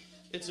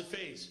 It's a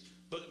phase.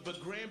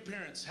 But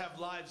grandparents have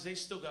lives they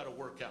still got to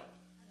work out.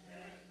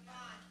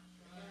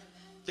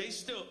 They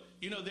still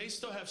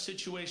have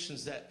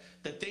situations that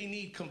they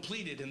need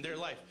completed in their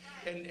life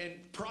and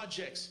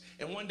projects.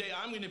 And one day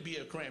I'm going to be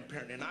a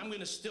grandparent, and I'm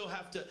going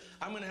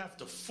to have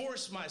to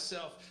force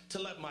myself to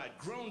let my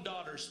grown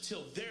daughters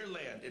till their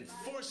land, and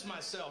force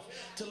myself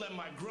to let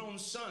my grown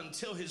son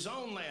till his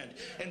own land,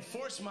 and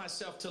force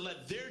myself to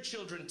let their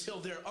children till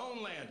their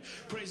own land.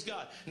 Praise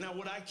God. Now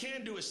what I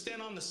can do is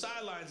stand on the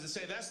sidelines and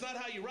say, that's not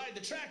how you ride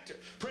the tractor.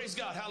 Praise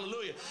God.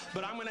 Hallelujah.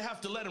 But I'm going to have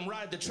to let him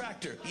ride the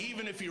tractor,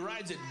 even if he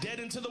rides it dead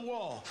into the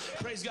wall.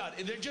 Praise God.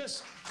 They're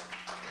just...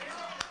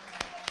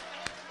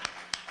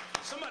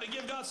 Somebody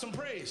give God some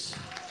praise.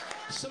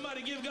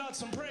 Somebody give God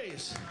some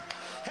praise.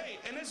 Hey,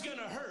 and it's going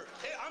to hurt.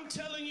 I'm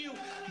telling you,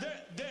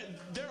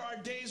 there are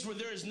days where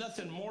there is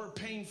nothing more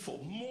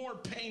painful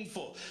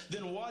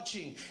than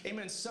watching,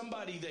 amen,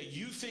 somebody that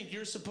you think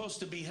you're supposed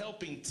to be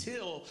helping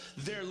till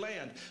their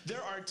land.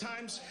 There are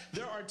times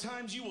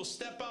you will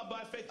step out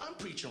by faith. I'm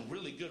preaching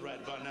really good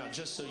right about now,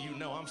 just so you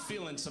know. I'm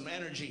feeling some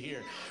energy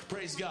here.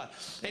 Praise God.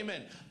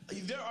 Amen.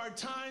 There are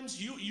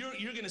times you're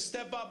going to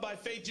step out by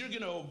faith. You're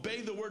going to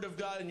obey the word of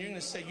God, and you're going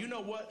to say, you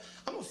know what?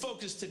 I'm going to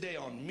focus today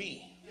on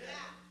me.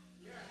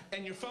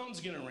 And your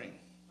phone's going to ring.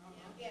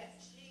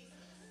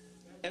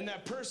 And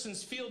that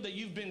person's field that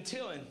you've been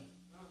tilling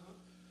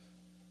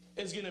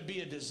is going to be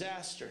a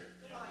disaster.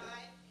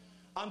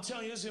 I'm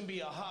telling you, it's going to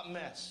be a hot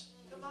mess.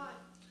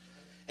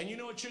 And you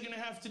know what you're going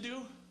to have to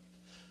do?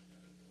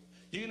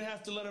 You're going to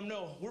have to let them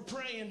know, we're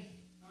praying.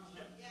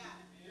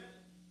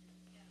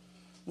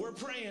 We're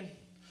praying.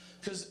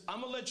 Because I'm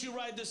going to let you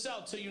ride this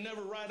out till you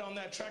never ride on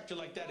that tractor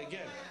like that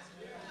again.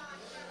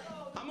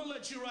 I'm going to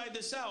let you ride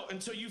this out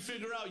until you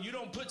figure out you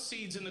don't put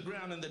seeds in the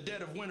ground in the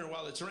dead of winter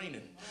while it's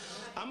raining.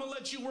 I'm going to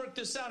let you work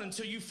this out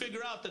until you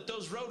figure out that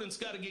those rodents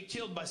got to get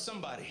killed by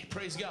somebody.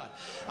 Praise God.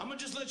 I'm going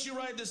to just let you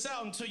ride this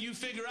out until you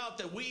figure out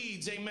that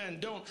weeds, amen,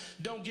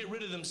 don't get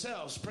rid of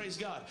themselves. Praise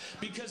God.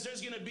 Because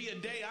there's going to be a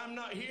day I'm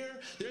not here.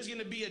 There's going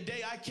to be a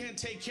day I can't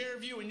take care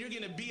of you, and you're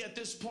going to be at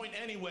this point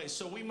anyway.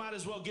 So we might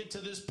as well get to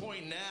this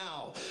point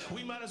now.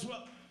 We might as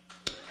well.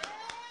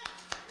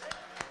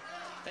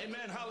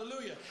 Amen.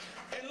 Hallelujah.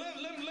 And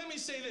let me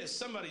say this.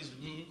 Somebody's,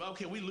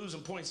 okay, we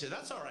losing points here.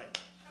 That's all right.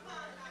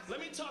 Let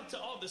me talk to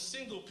all the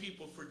single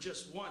people for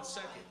just 1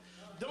 second.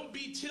 Don't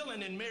be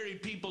tilling in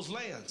married people's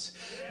lands.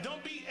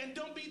 Don't be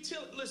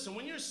tilling. Listen,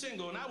 when you're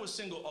single, and I was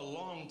single a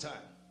long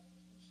time.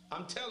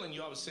 I'm telling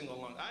you, I was single a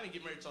long time. I didn't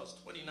get married until I was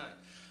 29.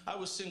 I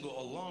was single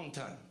a long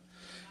time.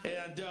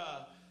 And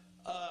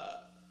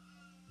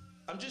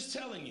I'm just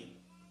telling you,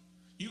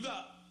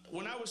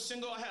 when I was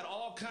single, I had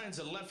all kinds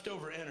of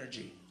leftover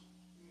energy.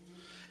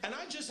 And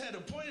I just had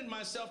appointed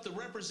myself the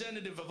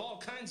representative of all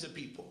kinds of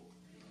people.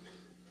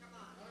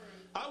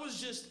 I was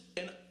just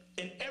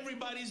in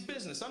everybody's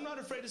business. I'm not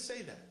afraid to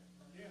say that.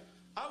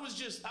 I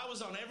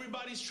was on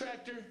everybody's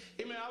tractor.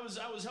 Amen. I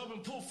was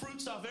helping pull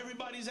fruits off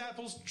everybody's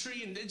apples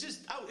tree, and it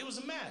was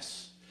a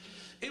mess.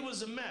 It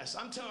was a mess.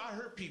 I'm telling you, I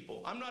hurt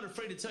people. I'm not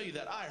afraid to tell you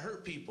that. I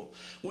hurt people.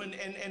 When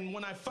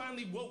I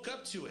finally woke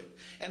up to it,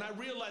 and I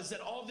realized that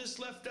all this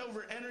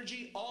leftover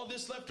energy, all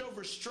this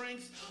leftover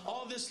strength,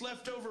 all this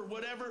leftover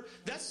whatever,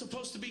 that's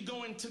supposed to be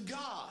going to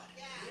God.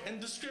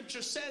 And the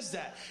scripture says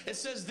that. It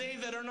says they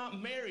that are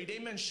not married,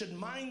 amen, should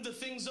mind the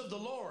things of the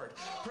Lord.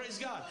 Praise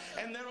God.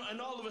 And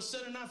all of a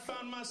sudden I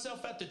found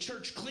myself at the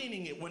church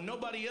cleaning it when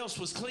nobody else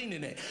was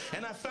cleaning it.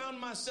 And I found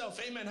myself,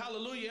 amen,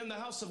 hallelujah, in the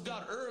house of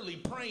God early,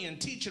 praying,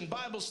 teaching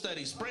Bible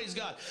studies. Praise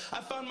God.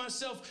 I found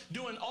myself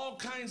doing all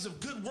kinds of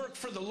good work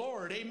for the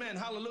Lord. Amen.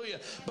 Hallelujah.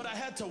 But I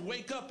had to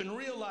wake up and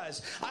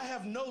realize I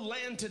have no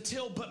land to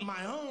till but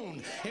my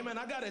own. Amen.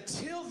 I got to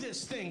till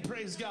this thing.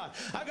 Praise God.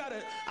 I got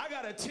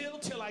to till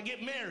till I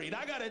get married.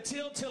 I got to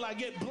till till I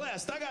get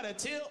blessed. I got to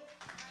till. Y'all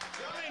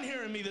ain't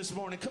hearing me this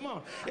morning. Come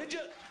on.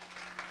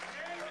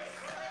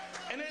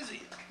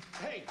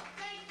 Hey,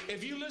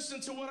 if you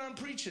listen to what I'm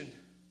preaching,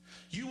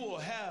 you will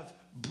have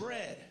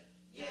bread.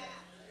 Yeah.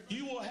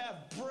 You will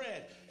have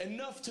bread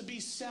enough to be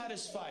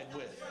satisfied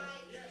with.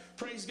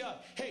 Praise God.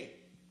 Hey,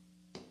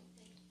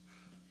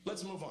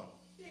 let's move on.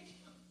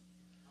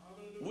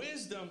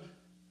 Wisdom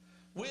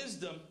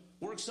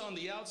works on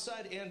the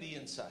outside and the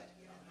inside.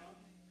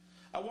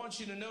 I want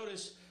you to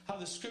notice how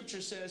the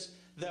scripture says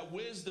that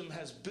wisdom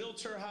has built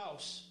her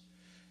house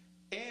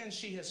and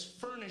she has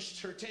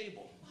furnished her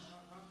table.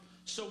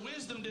 So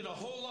wisdom did a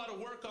whole lot of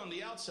work on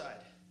the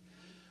outside,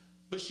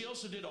 but she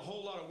also did a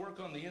whole lot of work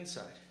on the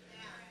inside.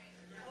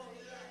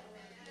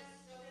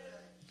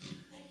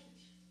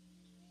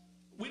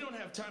 We don't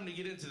have time to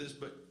get into this,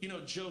 but you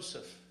know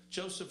Joseph.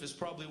 Joseph is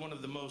probably one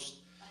of the most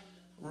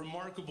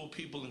remarkable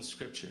people in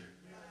Scripture.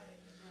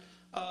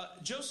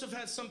 Joseph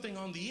had something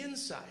on the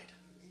inside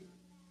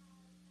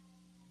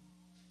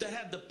that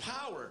had the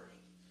power,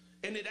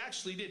 and it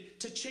actually did,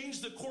 to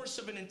change the course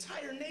of an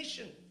entire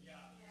nation.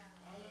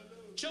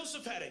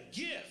 Joseph had a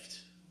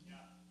gift.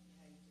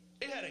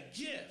 It had a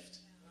gift.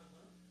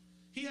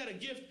 He had a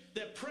gift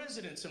that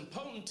presidents and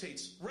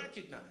potentates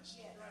recognized.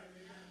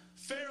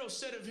 Pharaoh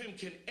said of him,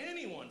 can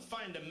anyone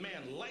find a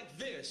man like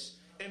this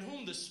in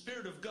whom the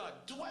Spirit of God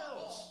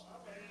dwells?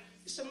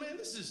 He said, man,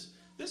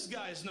 this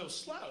guy is no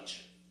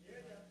slouch.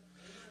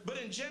 But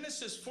in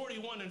Genesis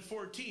 41 and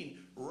 14,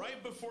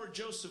 right before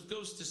Joseph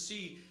goes to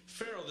see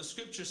Pharaoh, the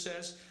scripture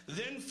says,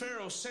 then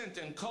Pharaoh sent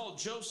and called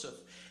Joseph,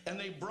 and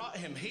they brought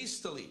him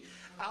hastily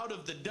out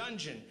of the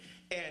dungeon.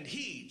 And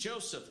he,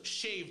 Joseph,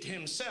 shaved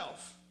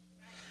himself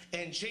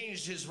and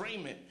changed his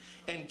raiment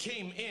and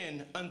came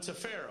in unto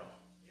Pharaoh.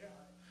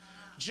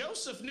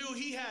 Joseph knew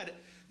he had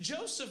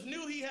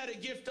a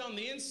gift on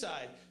the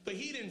inside, but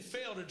he didn't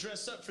fail to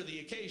dress up for the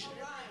occasion.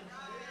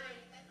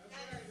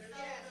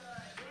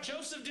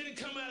 Joseph didn't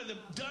come out of the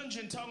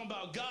dungeon talking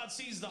about God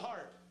sees the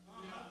heart.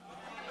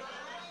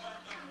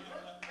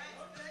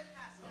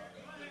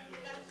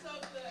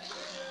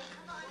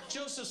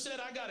 Joseph said,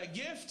 I got a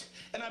gift,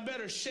 and I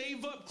better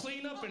shave up,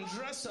 clean up, and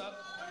dress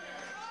up.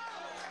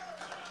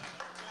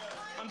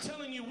 I'm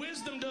telling you,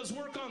 wisdom does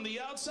work on the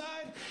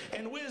outside,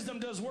 and wisdom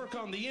does work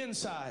on the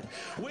inside.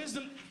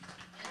 Wisdom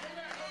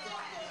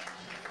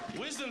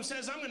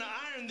says, I'm going to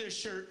iron this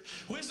shirt.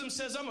 Wisdom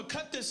says, I'm going to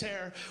cut this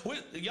hair.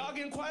 Y'all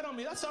getting quiet on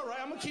me? That's all right.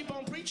 I'm going to keep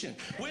on preaching.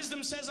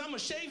 Wisdom says, I'm going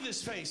to shave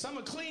this face. I'm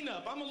going to clean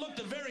up. I'm going to look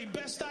the very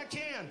best I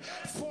can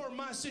for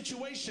my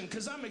situation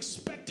because I'm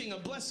expecting a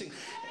blessing.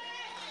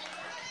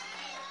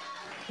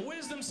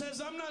 Wisdom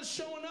says, I'm not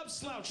showing up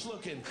slouch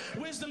looking.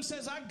 Wisdom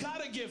says, I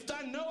got a gift.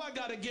 I know I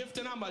got a gift,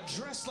 and I'm going to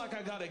dress like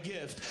I got a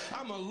gift.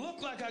 I'm going to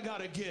look like I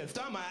got a gift.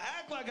 I'm going to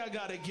act like I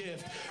got a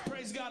gift.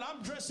 Praise God.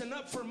 I'm dressing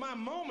up for my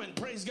moment.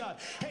 Praise God.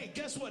 Hey,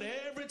 guess what?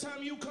 Every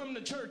time you come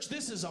to church,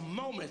 this is a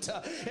moment.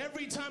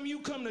 Every time you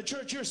come to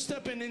church, you're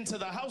stepping into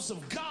the house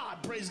of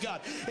God. Praise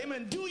God.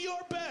 Amen. Do your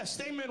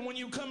best. Amen. When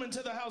you come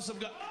into the house of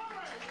God.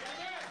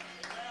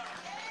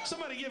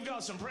 Somebody give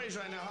God some praise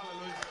right now.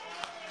 Hallelujah.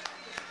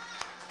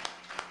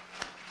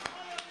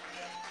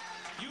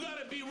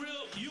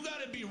 You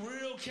gotta be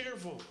real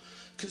careful,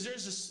 because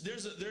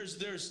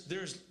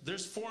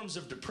there's forms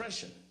of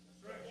depression.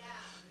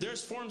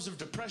 There's forms of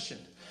depression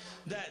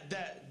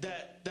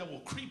that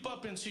will creep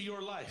up into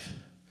your life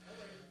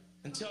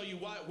and tell you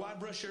why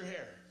brush your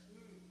hair.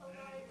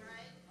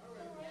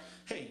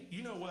 Hey,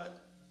 you know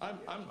what?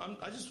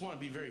 I just want to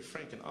be very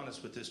frank and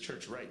honest with this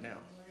church right now.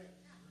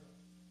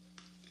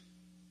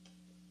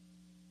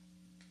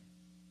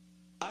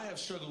 I have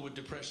struggled with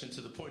depression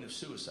to the point of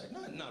suicide.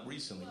 Not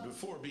recently,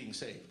 before being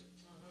saved.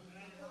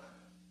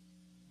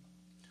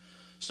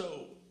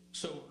 So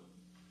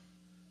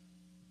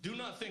do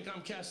not think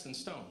I'm casting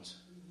stones.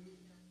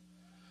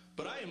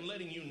 But I am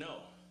letting you know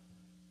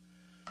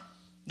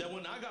that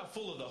when I got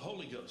full of the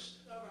Holy Ghost,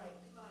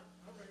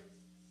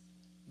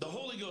 the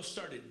Holy Ghost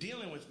started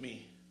dealing with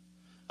me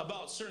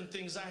about certain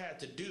things I had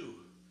to do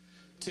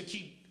to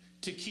keep.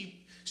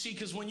 See,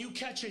 because when you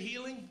catch a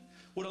healing,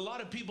 what a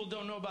lot of people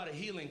don't know about a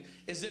healing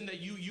is then that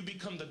you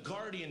become the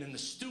guardian and the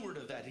steward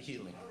of that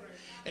healing.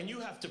 And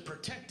you have to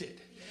protect it.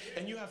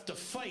 And you have to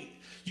fight.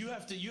 You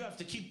have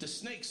to keep the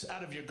snakes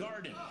out of your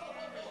garden.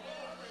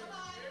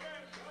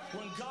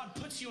 When God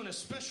puts you in a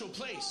special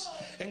place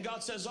and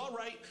God says, all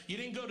right, you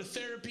didn't go to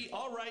therapy.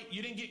 All right,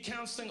 you didn't get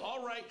counseling.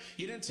 All right,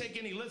 you didn't take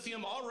any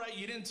lithium. All right,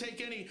 you didn't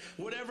take any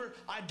whatever.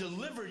 I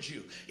delivered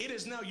you. It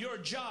is now your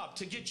job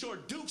to get your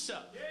dukes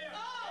up.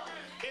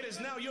 It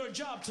is now your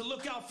job to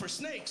look out for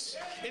snakes.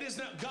 It is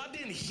not, God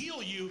didn't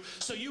heal you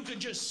so you could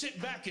just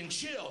sit back and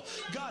chill.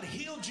 God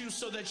healed you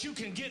so that you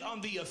can get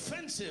on the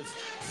offensive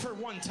for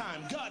one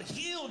time. God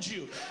healed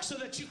you so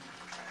that you...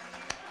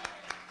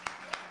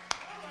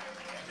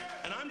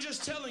 And I'm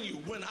just telling you,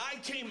 when I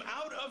came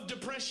out of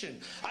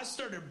depression, I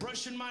started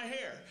brushing my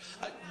hair.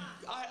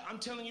 I'm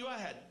telling you, I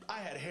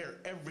had hair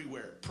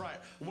everywhere prior.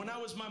 When I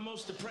was my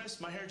most depressed,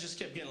 my hair just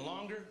kept getting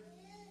longer,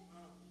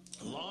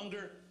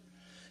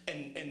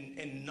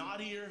 and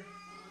knottier,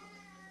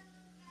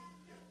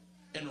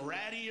 and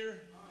rattier.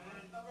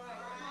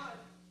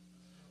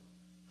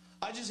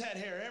 I just had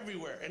hair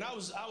everywhere, and I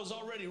was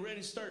already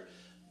ready to start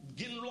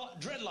getting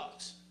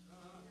dreadlocks.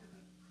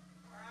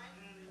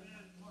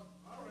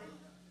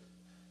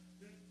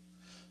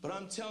 But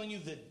I'm telling you,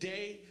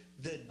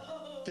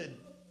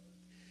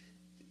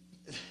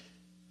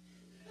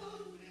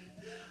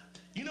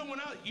 you know, when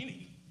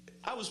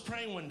I was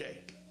praying one day.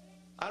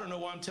 I don't know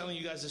why I'm telling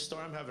you guys this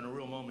story. I'm having a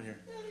real moment here.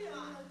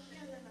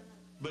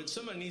 But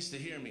somebody needs to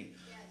hear me.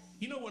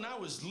 You know, when I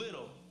was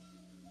little,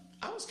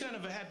 I was kind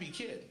of a happy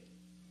kid.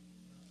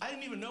 I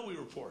didn't even know we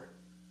were poor.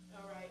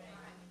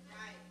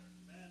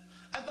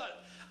 I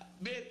thought,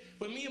 man,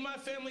 when me and my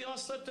family all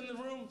slept in the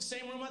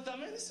same room, I thought,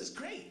 man, this is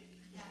great.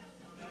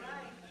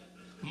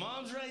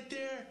 Mom's right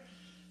there,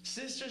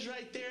 sister's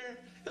right there.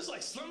 It was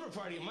like slumber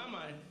party in my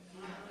mind.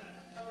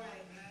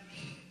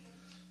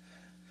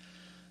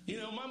 You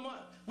know, my mom,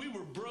 we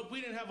were broke. We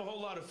didn't have a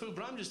whole lot of food,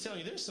 but I'm just telling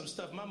you, there's some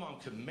stuff my mom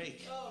could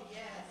make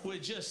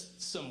with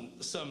just some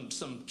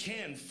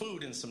canned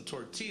food and some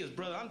tortillas,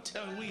 brother. I'm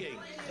telling you, we ate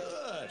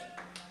good.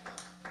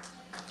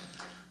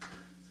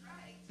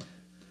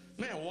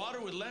 Man, water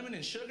with lemon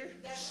and sugar?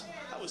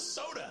 That was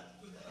soda.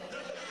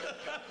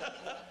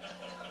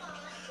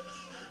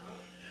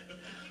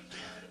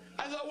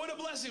 I thought, what a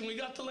blessing. We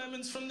got the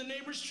lemons from the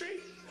neighbor's tree.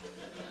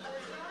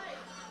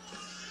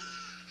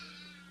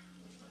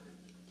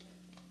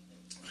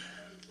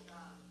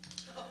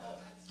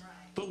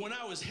 But when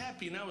I was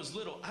happy and I was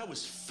little, I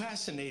was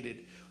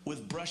fascinated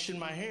with brushing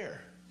my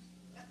hair.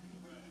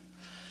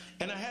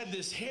 And I had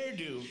this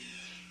hairdo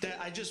that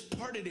I just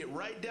parted it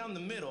right down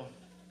the middle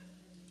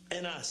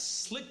and I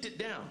slicked it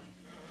down.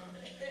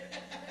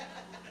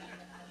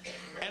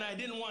 And I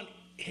didn't want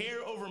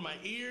hair over my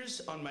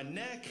ears, on my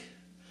neck.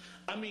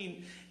 I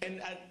mean,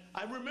 and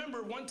I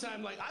remember one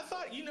time, like, I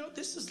thought, you know,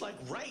 this is like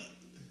right.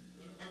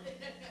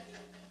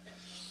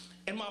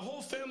 And my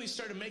whole family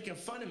started making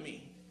fun of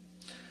me.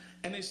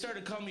 And they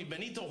started calling me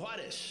Benito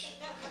Juarez,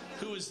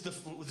 who was the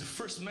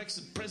first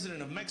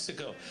president of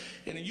Mexico.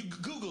 And you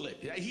Google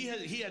it. He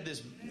had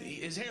this,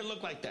 his hair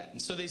looked like that.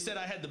 And so they said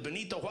I had the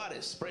Benito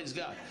Juarez, praise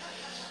God.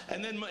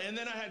 And then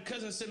I had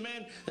cousins said,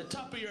 man, the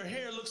top of your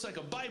hair looks like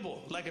a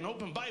Bible, like an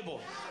open Bible,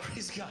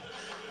 praise God.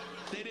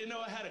 They didn't know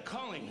I had a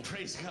calling,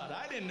 praise God.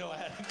 I didn't know I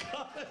had a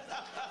calling.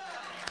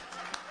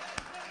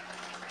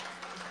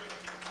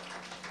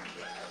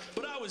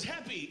 But I was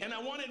happy, and I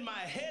wanted my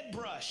head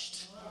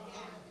brushed.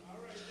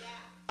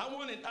 I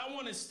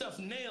wanted stuff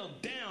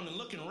nailed down and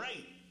looking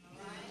right.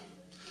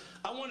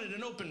 I wanted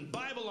an open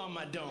Bible on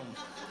my dome.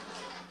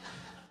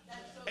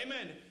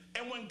 Amen.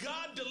 And when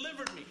God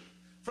delivered me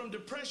from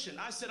depression,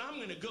 I said, I'm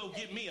going to go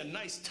get me a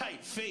nice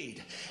tight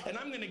fade. And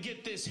I'm going to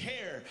get this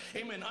hair,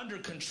 amen, under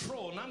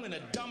control. And I'm going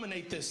to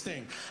dominate this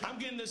thing. I'm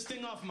getting this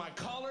thing off my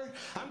collar.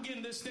 I'm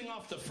getting this thing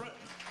off the front.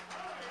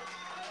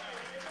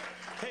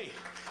 Hey,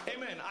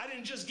 amen. I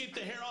didn't just get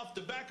the hair off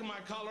the back of my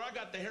collar. I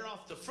got the hair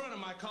off the front of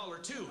my collar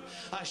too.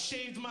 I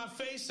shaved my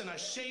face and I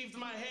shaved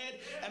my head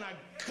and I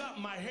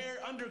got my hair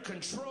under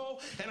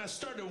control and I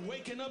started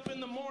waking up in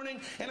the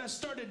morning and I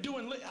started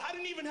doing, I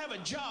didn't even have a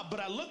job, but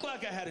I looked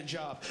like I had a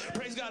job.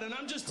 Praise God. And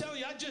I'm just telling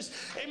you,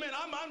 amen,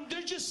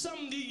 there's just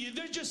some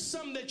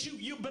that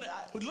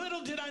but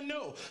little did I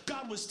know,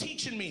 God was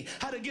teaching me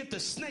how to get the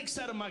snakes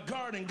out of my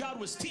garden. God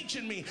was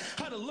teaching me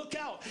how to look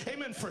out,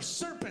 amen, for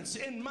serpents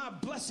in my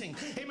blessing.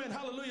 Amen.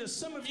 Hallelujah.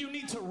 Some of you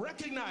need to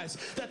recognize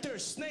that there are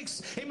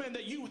snakes, amen,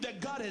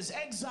 that God has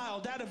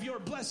exiled out of your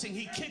blessing.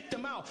 He kicked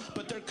them out,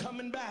 but they're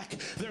coming back.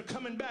 They're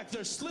coming back.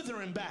 They're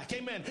slithering back.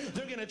 Amen.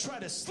 They're going to try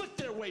to slick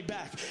their way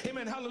back.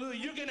 Amen. Hallelujah.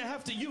 You're going to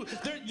have to, you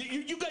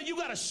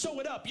got to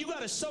sew it up. You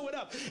got to sew it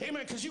up.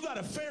 Amen. Because you got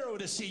a Pharaoh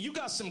to see. You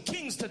got some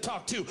kings to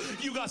talk to.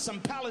 You got some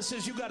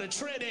palaces you got to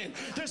tread in.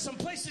 There's some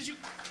places you.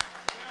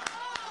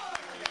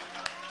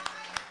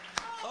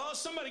 Oh,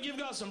 somebody give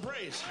God some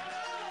praise.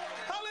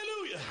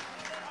 Hallelujah.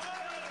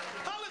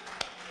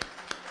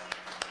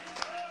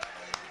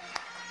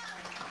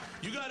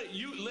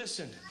 You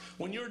listen,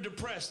 when you're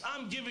depressed,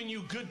 I'm giving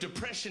you good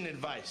depression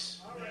advice.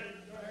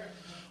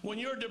 When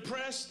you're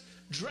depressed,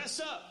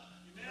 dress up.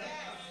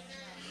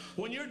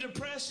 When you're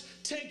depressed,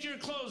 take your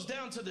clothes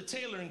down to the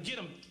tailor and get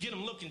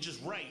them looking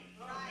just right.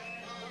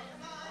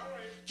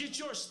 Get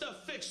your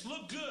stuff fixed.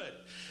 Look good.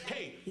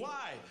 Hey,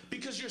 why?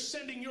 Because you're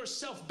sending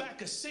yourself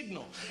back a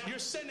signal. You're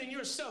sending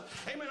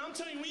yourself. Amen. I'm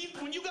telling you,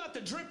 when you got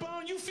the drip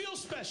on, you feel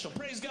special.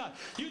 Praise God.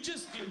 Your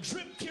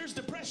drip cures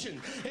depression.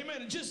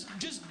 Amen. Just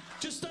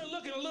start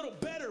looking a little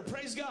better.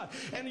 Praise God.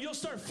 And you'll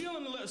start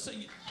feeling a little.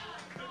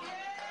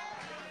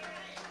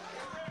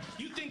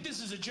 You think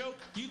this is a joke?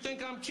 You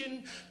think I'm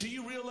kidding? Do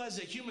you realize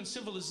that human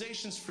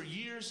civilizations for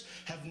years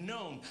have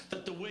known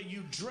that the way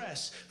you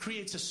dress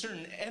creates a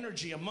certain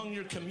energy among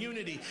your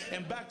community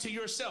and back to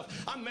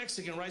yourself? I'm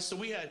Mexican, right? So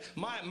we had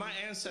my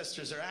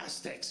ancestors are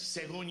Aztecs,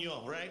 según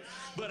yo, right?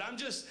 But I'm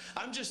just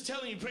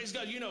telling you, praise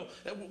God, you know,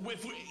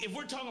 if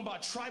we're talking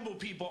about tribal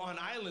people on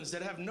islands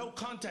that have no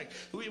contact,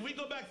 we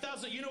go back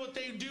thousands, you know what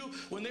they do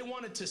when they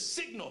wanted to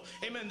signal,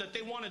 amen, that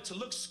they wanted to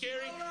look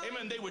scary,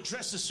 amen, they would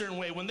dress a certain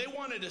way. When they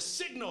wanted to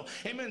signal,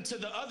 amen, to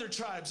the other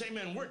tribes,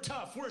 amen, we're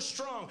tough, we're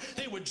strong,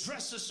 they would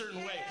dress a certain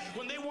way.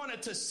 When they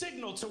wanted to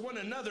signal to one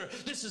another,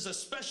 this is a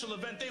special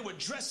event, they would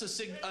dress a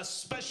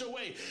special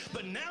way.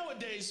 But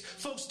nowadays,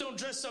 folks don't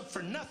dress up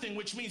for nothing,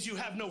 which means you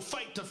have no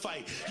fight to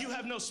fight. You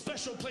have no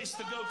special place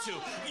to go to.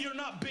 You're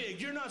not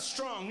big, you're not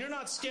strong, you're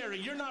not scary,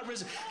 you're not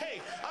risen.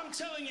 Hey, I'm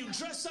telling you,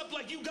 dress up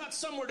like you got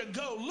somewhere to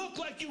go. Look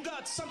like you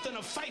got something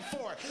to fight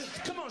for.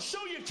 Come on,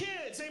 show your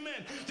kids,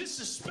 amen. This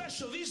is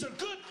special. These are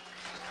good.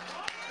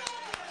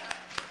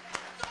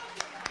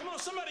 Come on,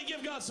 somebody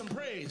give God some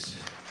praise.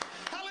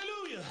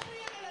 Hallelujah.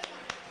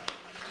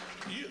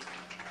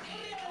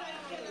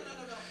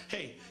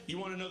 Hey, you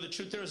want to know the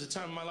truth? There was a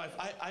time in my life,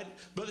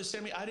 Brother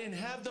Sammy, I didn't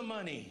have the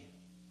money.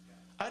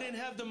 I didn't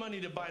have the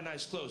money to buy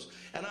nice clothes.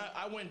 And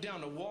I went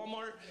down to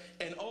Walmart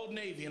and Old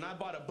Navy and I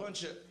bought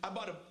I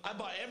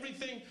bought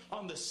everything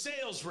on the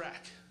sales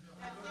rack.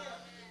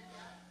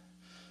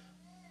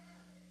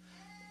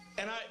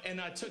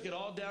 And I took it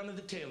all down to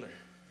the tailor.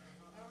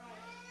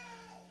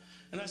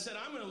 And I said,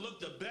 I'm going to look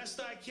the best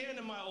I can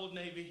in my Old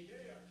Navy.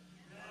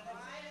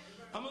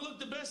 I'm going to look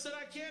the best that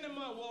I can in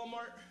my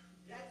Walmart.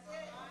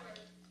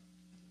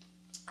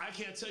 I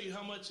can't tell you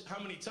how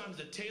many times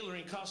the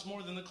tailoring costs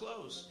more than the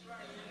clothes.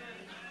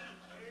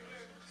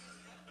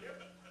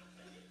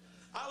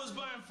 I was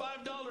buying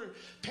 $5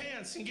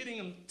 pants and getting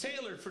them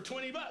tailored for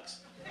 $20.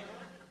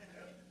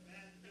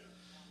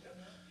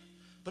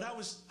 But I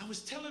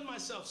was telling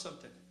myself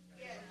something.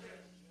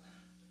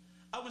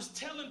 I was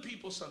telling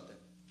people something.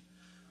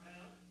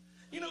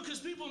 You know, because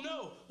people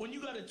know when you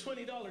got a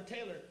 $20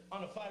 tailor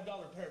on a $5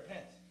 pair of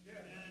pants.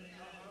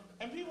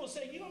 And people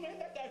say, you know, man,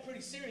 that guy's pretty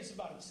serious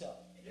about himself.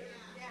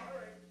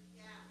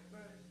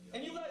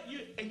 And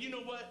you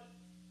know what?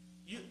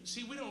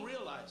 See, we don't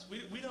realize.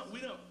 We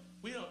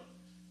don't.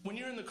 When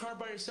you're in the car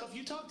by yourself,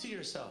 you talk to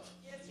yourself.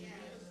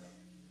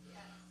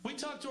 We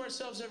talk to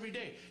ourselves every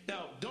day.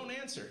 Now, don't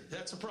answer.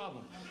 That's a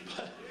problem.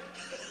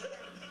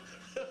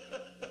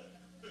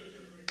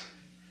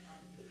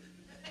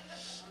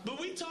 But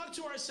we talk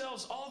to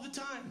ourselves all the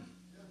time.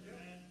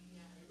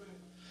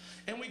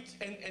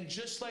 And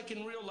just like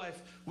in real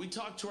life, we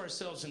talk to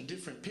ourselves in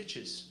different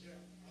pitches.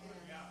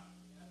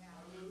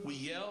 We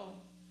yell,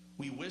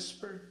 we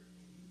whisper,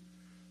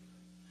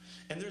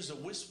 and there's a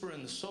whisper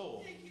in the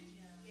soul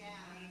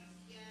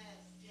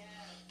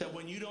that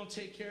when you don't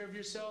take care of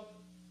yourself,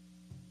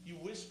 you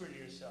whisper to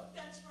yourself.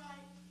 That's right.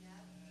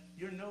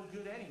 You're no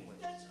good anyway.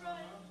 That's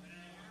right.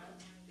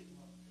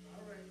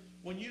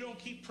 When you don't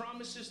keep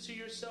promises to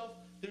yourself,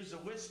 there's a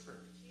whisper.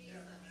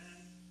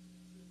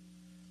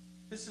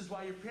 This is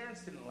why your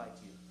parents didn't like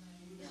you.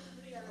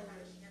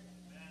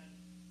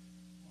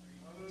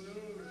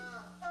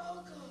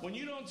 When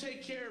you don't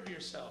take care of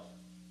yourself,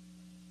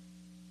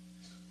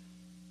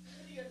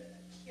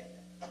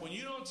 when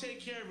you don't take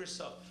care of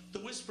yourself, the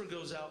whisper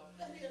goes out.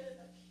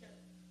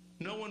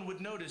 No one would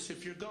notice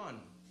if you're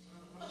gone.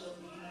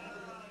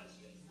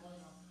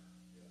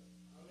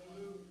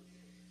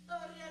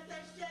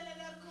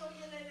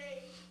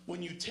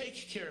 When you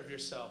take care of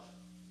yourself,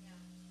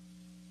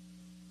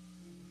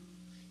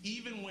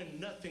 even when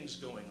nothing's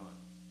going on,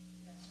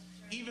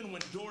 even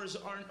when doors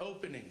aren't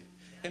opening,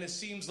 and it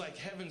seems like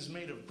heaven's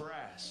made of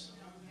brass,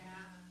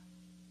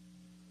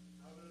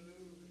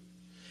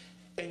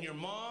 and your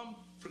mom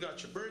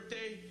forgot your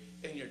birthday,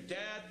 and your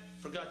dad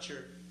forgot your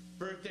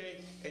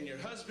birthday, and your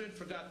husband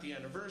forgot the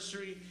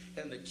anniversary,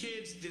 and the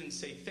kids didn't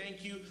say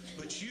thank you,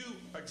 but you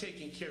are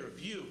taking care of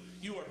you.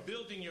 You are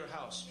building your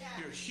house.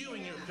 You're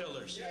hewing your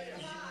pillars.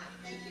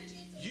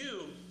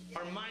 You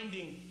are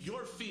minding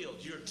your field.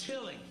 You're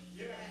tilling.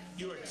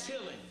 You are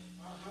tilling.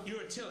 You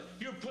are tilling.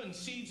 You're putting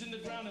seeds in the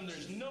ground, and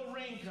there's no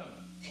rain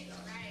coming.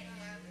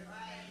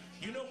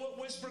 You know what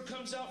whisper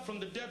comes out from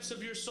the depths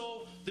of your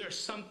soul? There's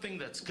something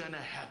that's going to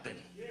happen.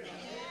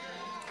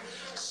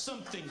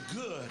 Something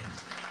good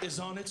is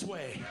on its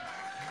way.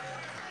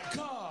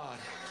 God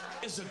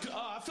is a good...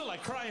 I feel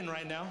like crying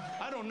right now.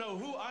 I don't know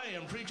who I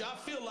am preaching. I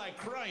feel like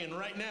crying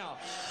right now.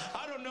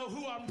 I don't know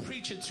who I'm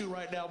preaching to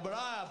right now, but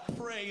I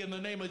pray in the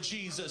name of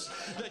Jesus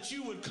that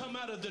you would come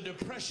out of the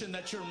depression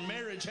that your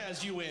marriage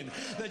has you in,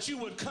 that you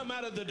would come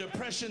out of the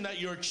depression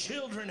that your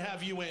children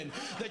have you in,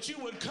 that you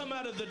would come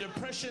out of the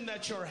depression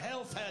that your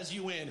health has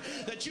you in,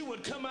 that you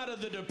would come out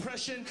of the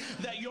depression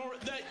that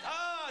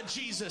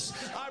Jesus,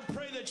 I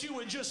pray that you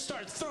would just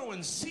start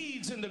throwing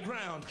seeds in the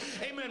ground.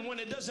 Amen. When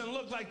it doesn't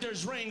look like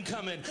there's rain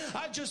coming,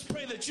 I just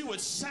pray that you would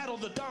saddle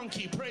the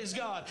donkey, praise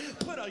God,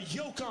 put a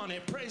yoke on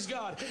it, praise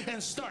God,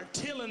 and start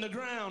tilling the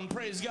ground,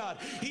 praise God,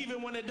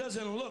 even when it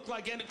doesn't look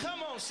like it.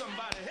 Come on,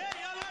 somebody. Hey,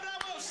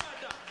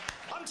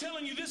 I'm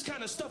telling you, this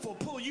kind of stuff will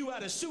pull you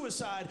out of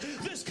suicide.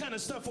 This kind of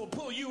stuff will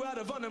pull you out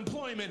of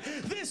unemployment.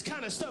 This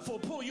kind of stuff will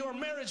pull your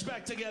marriage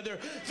back together.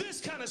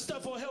 This kind of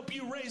stuff will help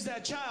you raise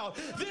that child.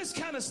 This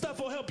kind of stuff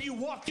will help you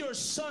walk your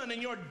son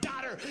and your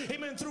daughter,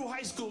 amen, through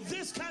high school.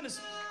 This kind of...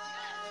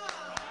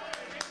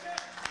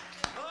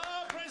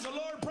 Oh, praise the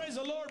Lord, praise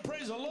the Lord,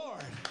 praise the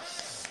Lord.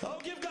 Oh,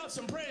 give God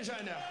some praise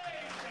right now.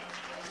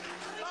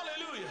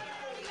 Hallelujah.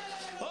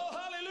 Oh,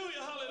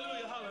 hallelujah,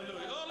 hallelujah,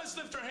 hallelujah. Oh, let's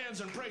lift our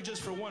hands and pray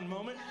just for one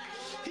moment.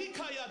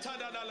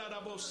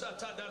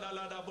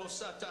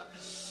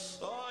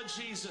 Oh,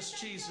 Jesus,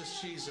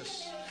 Jesus,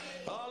 Jesus.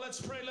 Oh, let's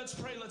pray, let's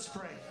pray, let's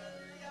pray.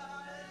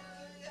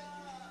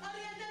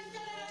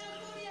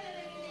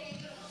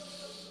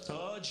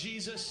 Oh,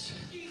 Jesus,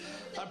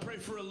 I pray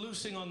for a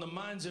loosing on the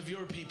minds of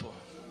your people.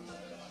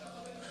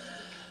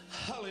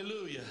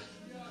 Hallelujah.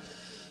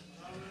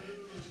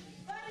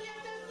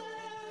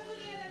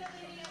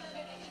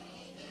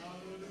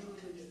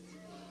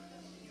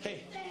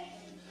 Hey,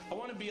 I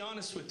want to be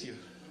honest with you.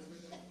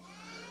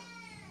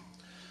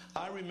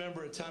 I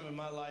remember a time in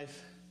my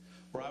life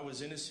where I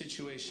was in a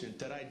situation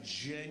that I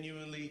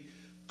genuinely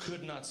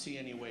could not see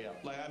any way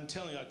out. Like, I'm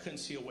telling you, I couldn't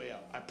see a way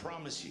out. I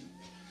promise you.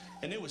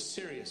 And it was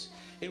serious.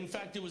 In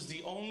fact, it was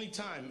the only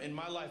time in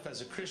my life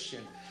as a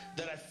Christian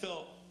that I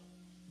felt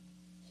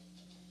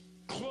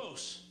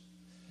close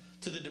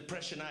to the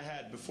depression I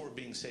had before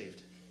being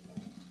saved.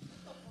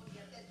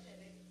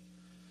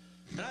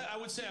 And I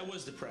would say I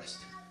was depressed.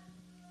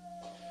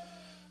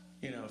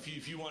 You know,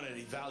 if you want to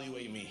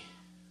evaluate me.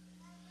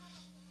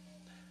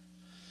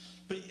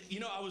 But, you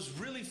know, I was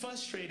really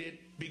frustrated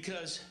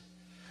because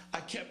I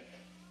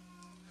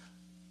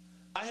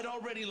had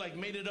already like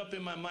made it up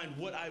in my mind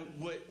what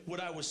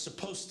I was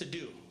supposed to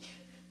do.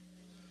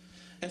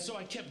 And so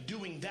I kept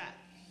doing that.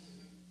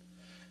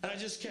 And I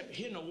just kept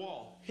hitting a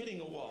wall.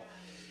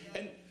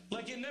 And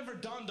like it never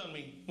dawned on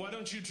me, why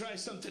don't you try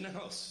something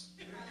else?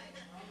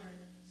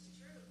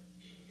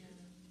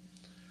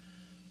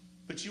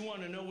 But you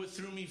want to know what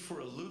threw me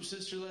for a loop,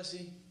 Sister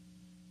Leslie?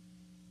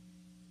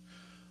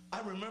 I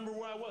remember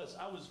where I was.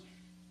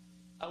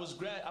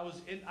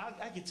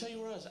 I could tell you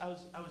where I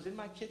was. I was in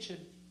my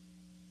kitchen.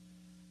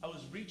 I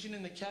was reaching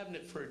in the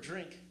cabinet for a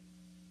drink,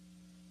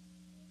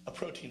 a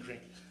protein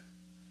drink.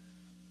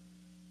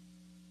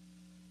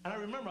 And I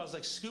remember I was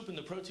like scooping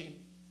the protein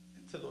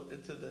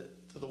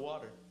into the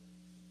water.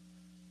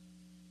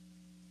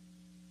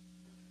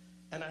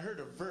 And I heard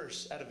a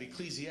verse out of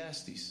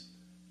Ecclesiastes.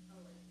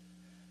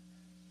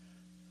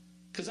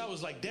 Because I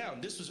was like down.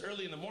 This was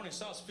early in the morning,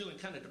 so I was feeling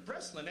kind of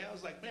depressed. And I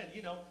was like, man,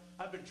 you know,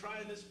 I've been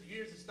trying this for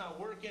years. It's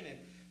not working. And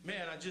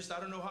man, I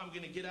don't know how I'm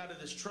going to get out of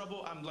this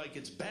trouble. I'm like,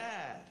 it's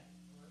bad.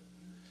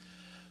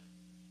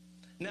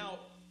 Now,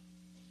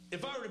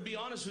 if I were to be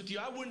honest with you,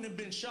 I wouldn't have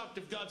been shocked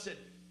if God said,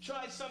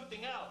 try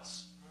something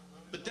else.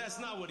 But that's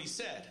not what he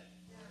said.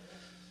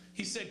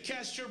 He said,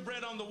 cast your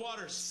bread on the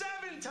water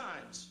 7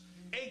 times.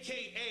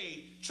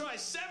 AKA, try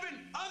 7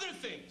 other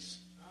things.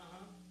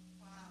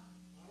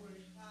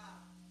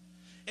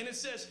 And it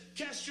says,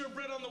 cast your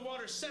bread on the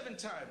water 7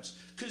 times,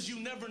 because you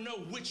never know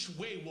which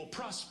way will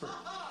prosper.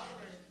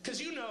 Because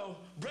you know,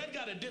 bread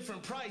got a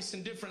different price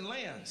in different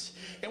lands.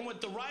 And what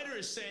the writer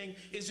is saying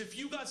is, if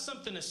you got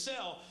something to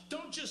sell,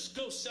 don't just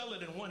go sell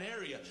it in one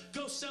area.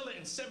 Go sell it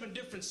in 7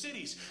 different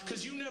cities,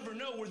 because you never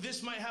know where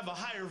this might have a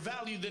higher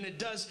value than it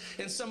does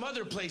in some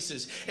other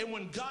places. And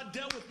when God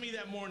dealt with me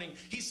that morning,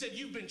 he said,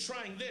 you've been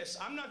trying this.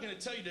 I'm not going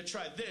to tell you to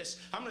try this.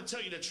 I'm going to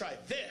tell you to try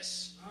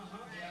this.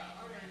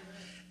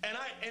 And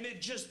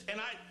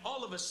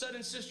all of a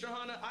sudden, Sister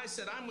Hannah, I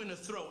said, I'm going to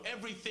throw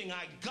everything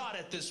I got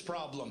at this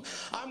problem.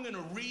 I'm going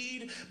to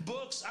read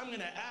books. I'm going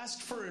to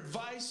ask for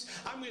advice.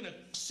 I'm going to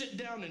sit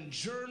down and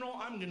journal.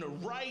 I'm going to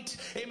write.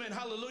 Amen.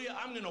 Hallelujah.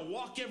 I'm going to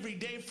walk every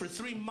day for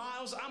 3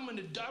 miles. I'm going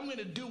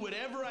to do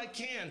whatever I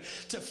can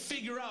to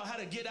figure out how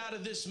to get out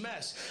of this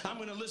mess. I'm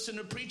going to listen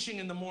to preaching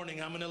in the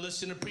morning. I'm going to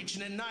listen to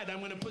preaching at night. I'm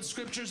going to put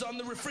scriptures on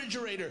the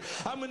refrigerator.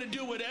 I'm going to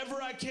do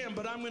whatever I can,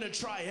 but I'm going to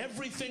try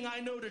everything I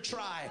know to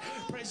try.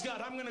 Praise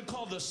God. I'm going to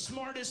call the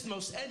smartest,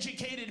 most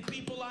educated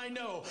people I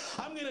know.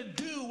 I'm going to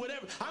do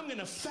whatever. I'm going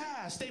to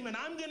fast. Amen.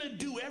 I'm going to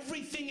do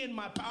everything in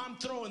my power. I'm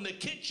throwing the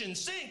kitchen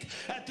sink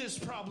at this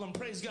problem.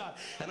 Praise God.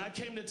 And I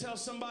came to tell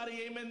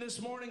somebody, amen, this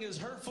morning, as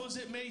hurtful as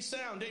it may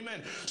sound,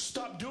 amen,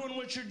 stop doing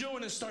what you're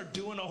doing and start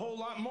doing a whole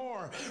lot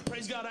more.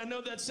 Praise God. I know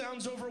that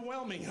sounds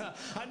overwhelming.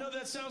 I know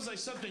that sounds like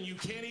something you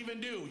can't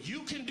even do.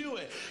 You can do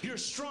it. You're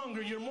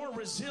stronger. You're more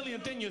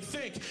resilient than you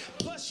think.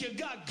 Plus, you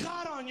got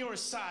God on your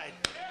side.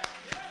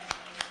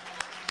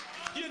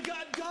 You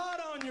got God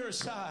on your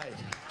side.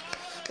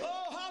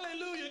 Oh,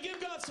 hallelujah. Give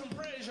God some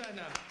praise right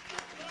now.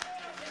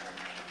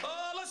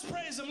 Oh, let's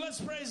praise him.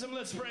 Let's praise him.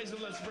 Let's praise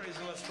him. Let's praise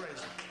him. Let's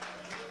praise him.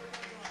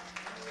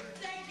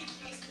 Thank you,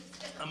 Jesus.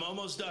 I'm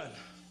almost done.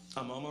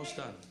 I'm almost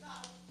done.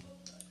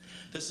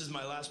 This is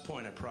my last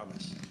point, I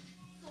promise.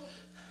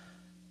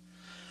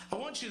 I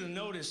want you to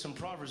notice in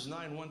Proverbs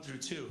 9, 1 through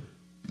 2,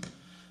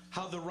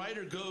 how the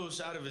writer goes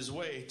out of his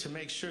way to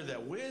make sure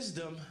that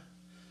wisdom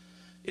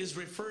is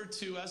referred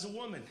to as a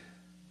woman.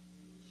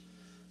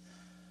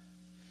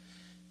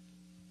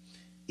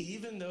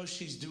 Even though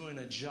she's doing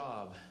a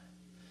job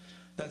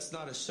that's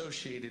not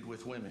associated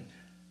with women.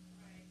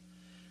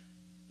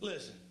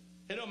 Listen,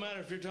 it don't matter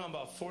if you're talking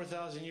about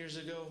 4,000 years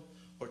ago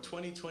or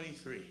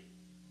 2023.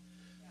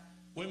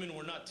 Women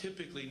were not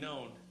typically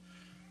known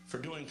for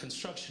doing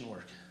construction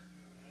work.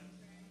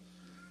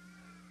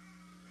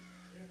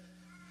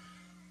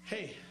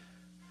 Hey,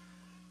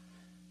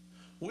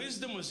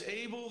 wisdom was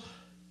able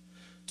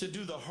to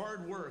do the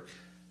hard work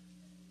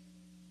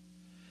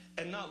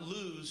and not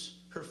lose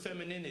her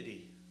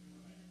femininity.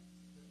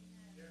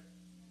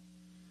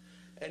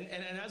 And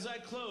as I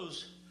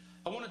close,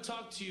 I want to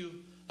talk to you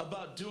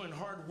about doing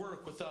hard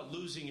work without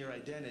losing your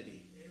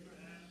identity.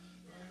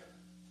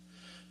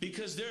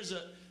 Because there is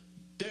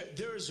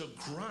a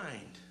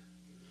grind.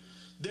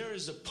 There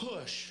is a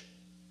push.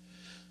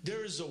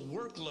 There is a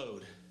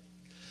workload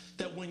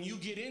that when you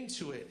get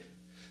into it,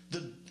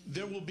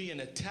 there will be an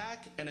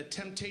attack and a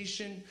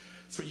temptation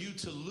for you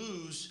to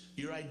lose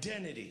your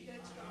identity.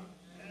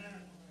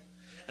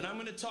 And I'm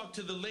going to talk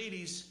to the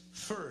ladies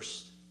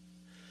first.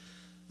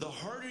 The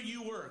harder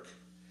you work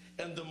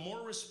and the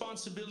more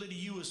responsibility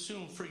you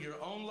assume for your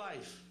own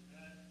life,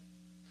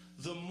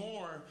 the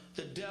more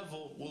the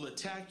devil will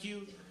attack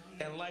you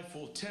and life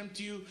will tempt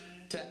you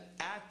to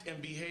act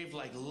and behave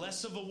like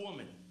less of a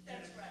woman.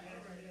 That's right.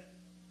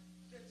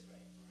 That's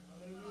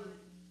right.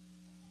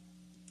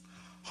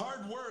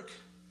 Hard work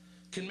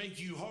can make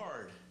you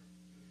hard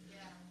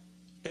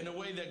in a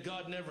way that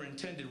God never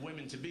intended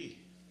women to be.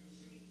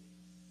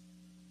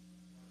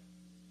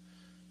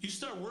 You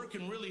start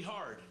working really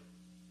hard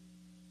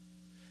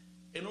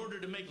in order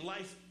to make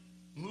life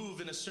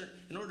move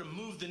in order to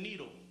move the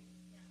needle.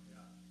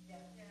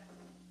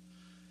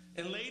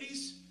 And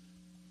ladies,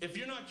 if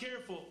you're not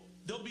careful,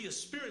 there'll be a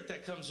spirit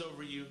that comes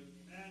over you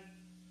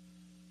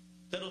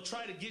that'll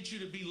try to get you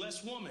to be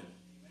less woman,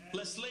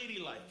 less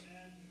ladylike.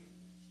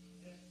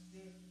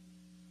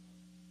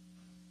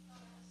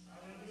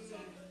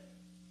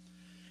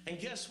 And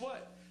guess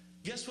what?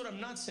 Guess what I'm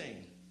not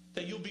saying?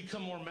 That you'll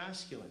become more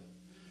masculine.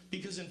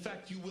 Because in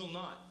fact, you will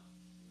not.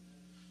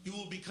 You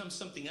will become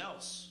something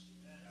else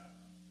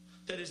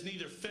that is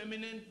neither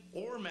feminine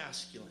or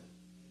masculine.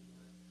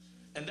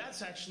 And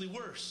that's actually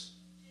worse.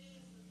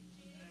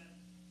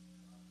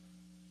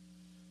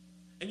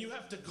 And you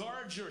have to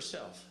guard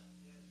yourself.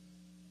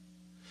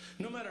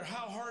 No matter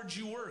how hard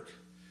you work,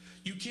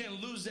 you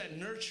can't lose that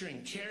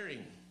nurturing,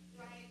 caring,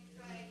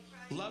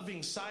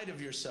 loving side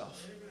of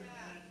yourself.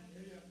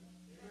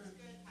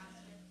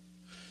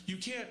 You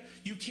can't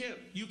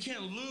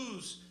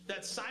lose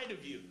that side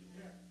of you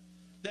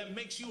that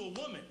makes you a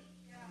woman.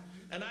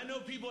 And I know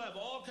people have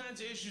all kinds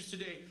of issues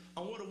today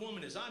on what a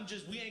woman is.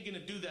 We ain't going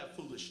to do that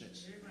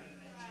foolishness.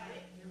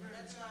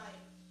 That's right.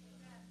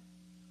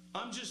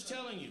 I'm just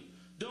telling you,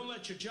 don't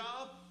let your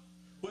job,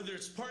 whether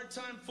it's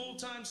part-time,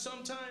 full-time,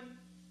 sometime,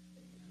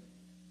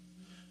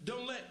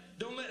 don't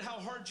let how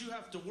hard you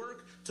have to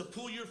work to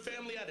pull your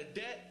family out of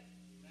debt.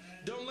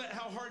 Don't let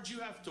how hard you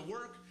have to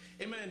work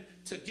amen,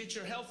 to get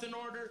your health in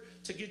order,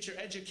 to get your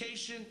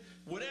education,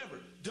 whatever.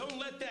 Don't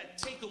let that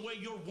take away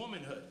your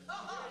womanhood.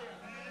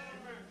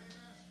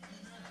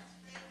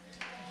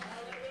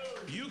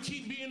 You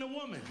keep being a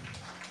woman.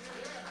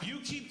 You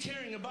keep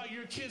caring about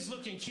your kids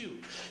looking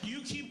cute.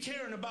 You keep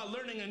caring about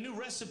learning a new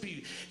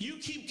recipe. You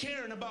keep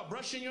caring about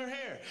brushing your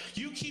hair.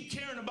 You keep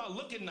caring about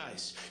looking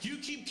nice. You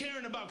keep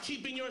caring about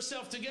keeping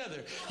yourself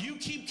together. You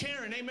keep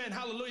caring, amen,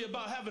 hallelujah,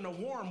 about having a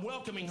warm,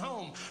 welcoming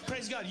home.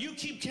 Praise God. You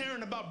keep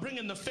caring about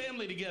bringing the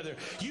family together.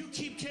 You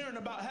keep caring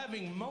about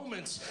having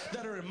moments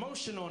that are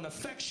emotional and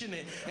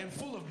affectionate and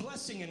full of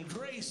blessing and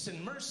grace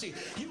and mercy.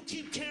 You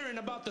keep caring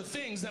about the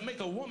things that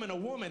make a woman a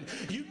woman.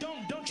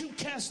 Don't you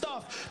cast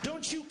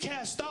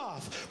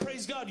off,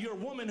 praise God, your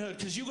womanhood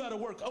because you got to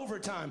work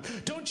overtime.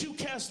 Don't you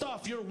cast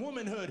off your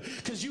womanhood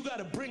because you got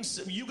to bring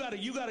some, you got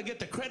to get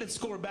the credit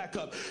score back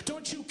up.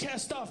 Don't you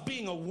cast off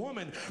being a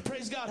woman.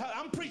 Praise God.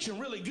 I'm preaching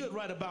really good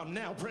right about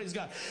now. Praise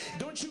God.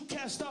 Don't you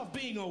cast off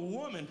being a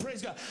woman.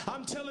 Praise God.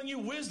 I'm telling you,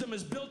 wisdom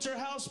has built her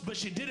house, but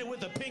she did it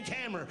with a pink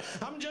hammer.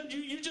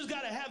 You just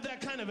got to have that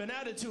kind of an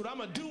attitude. I'm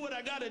going to do what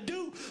I got to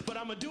do, but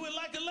I'm going to do it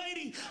like a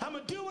lady. I'm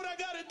going to do what I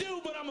got to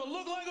do, but I'm going to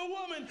look like a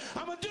woman.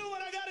 I'm going to do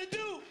what I got to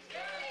do.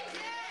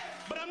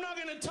 But I'm not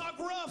going to talk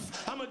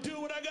rough. I'm going to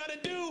do what I got to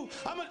do.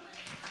 I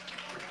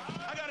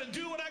got to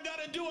do what I got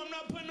to do. I'm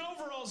not putting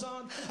overalls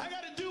on. I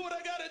got to do what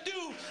I got to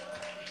do.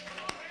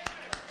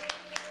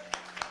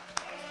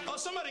 Oh,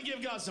 somebody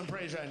give God some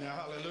praise right now.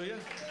 Hallelujah.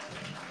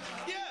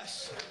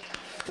 Yes.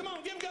 Come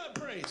on, give God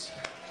praise.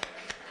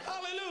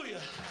 Hallelujah.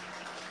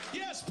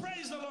 Yes,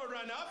 praise the Lord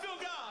right now. I feel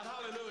God.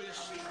 Hallelujah.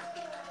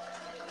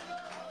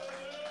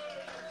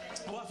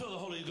 Oh, I feel the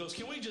Holy Ghost.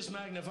 Can we just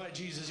magnify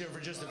Jesus here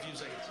for just a few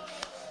seconds?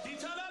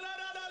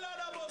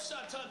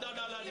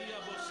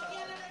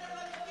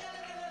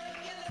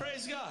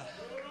 Praise God.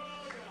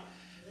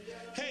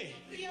 Hey,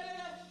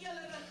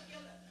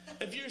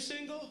 if you're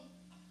single,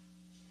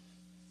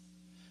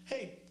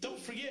 hey, don't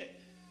forget,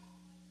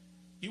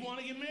 you want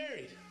to get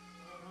married.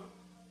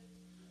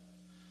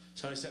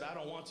 Somebody said, I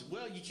don't want to.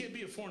 Well, you can't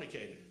be a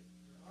fornicator.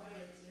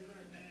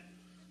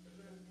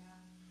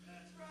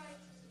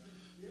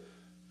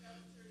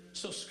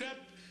 So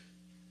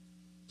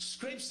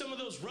scrape some of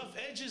those rough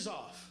edges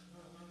off.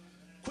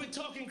 Quit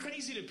talking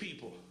crazy to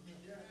people.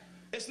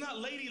 It's not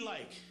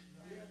ladylike.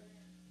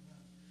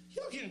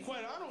 You're getting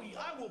quiet.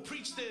 I will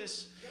preach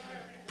this,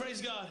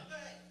 praise God,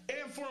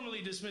 and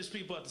formally dismiss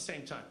people at the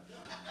same time.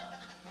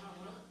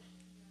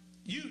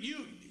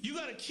 You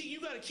gotta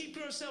keep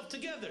yourself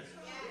together.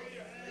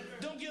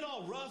 Don't get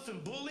all rough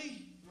and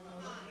bully.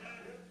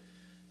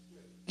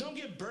 Don't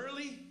get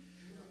burly.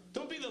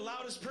 Don't be the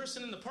loudest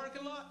person in the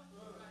parking lot.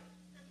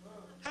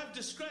 Have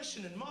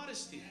discretion and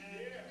modesty.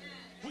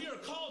 We are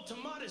called to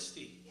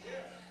modesty.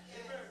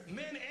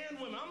 Men and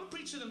women. I'm going to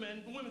preach to the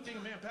men. The women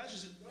think, man,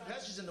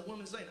 pastor's in the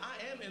woman's lane. I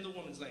am in the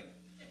woman's lane.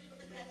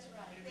 That's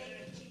right. Thank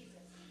you, Jesus.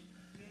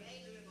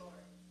 Thank you,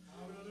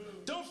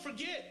 Lord. Don't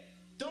forget,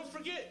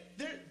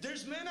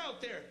 there's men out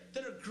there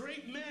that are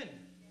great men.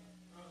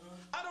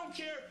 I don't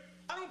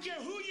care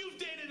who you've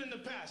dated in the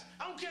past.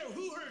 I don't care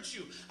who hurt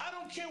you. I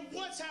don't care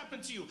what's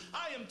happened to you.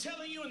 I am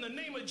telling you in the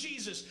name of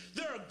Jesus,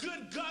 there are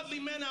good, godly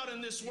men out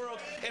in this world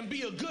and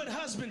be a good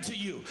husband to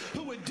you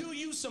who would do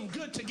you some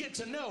good to get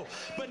to know.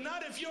 But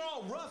not if you're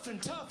all rough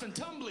and tough and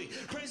tumbly.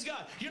 Praise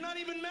God. You're not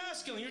even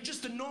masculine. You're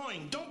just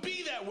annoying. Don't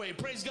be that way.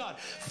 Praise God.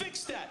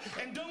 Fix that.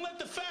 And don't let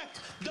the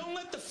fact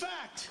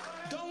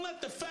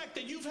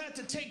that you've had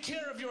to take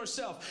care of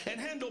yourself and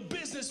handle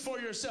business for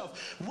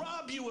yourself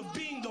rob you of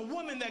being the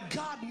woman that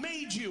God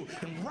made you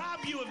and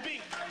rob you of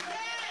being.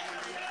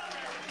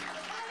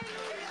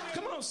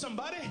 Come on,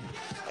 somebody.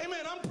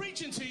 Amen. I'm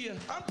preaching to you.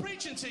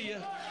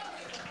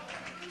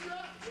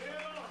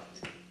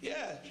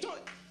 Yeah.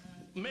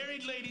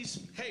 Married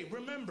ladies, hey,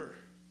 remember,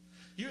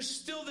 you're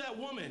still that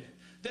woman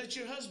that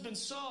your husband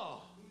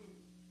saw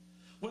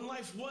when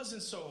life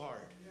wasn't so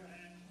hard.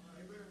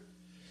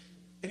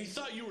 And he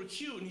thought you were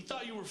cute and he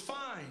thought you were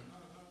fine.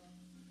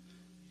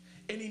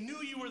 And he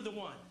knew you were the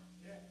one.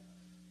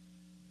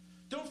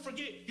 Don't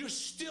forget, you're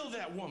still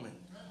that woman.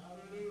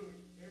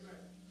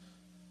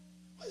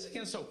 Why is it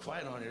getting so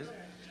quiet on here?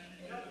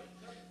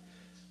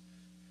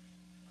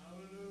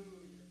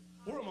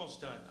 We're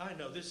almost done. I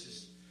know this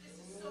is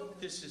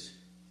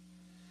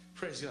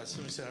praise God.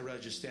 Somebody said I'd rather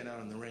just stand out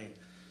in the rain.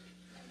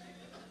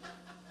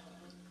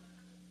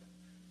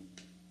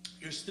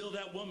 You're still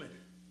that woman.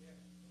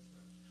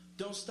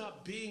 Don't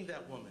stop being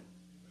that woman.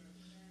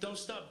 Don't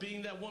stop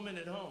being that woman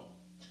at home.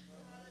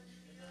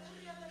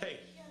 Hey,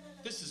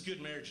 this is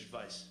good marriage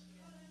advice.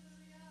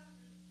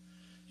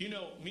 You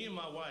know, me and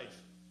my wife,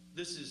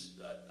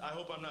 I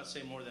hope I'm not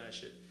saying more than I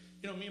should.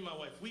 You know, me and my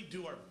wife, we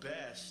do our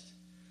best,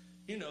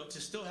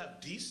 to still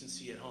have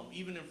decency at home,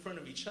 even in front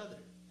of each other.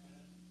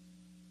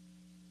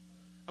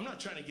 I'm not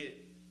trying to get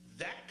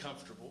that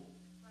comfortable.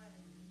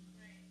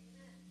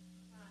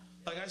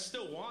 Like, I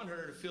still want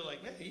her to feel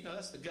like, hey,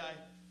 that's the guy,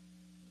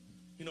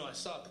 I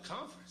saw at the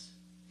conference.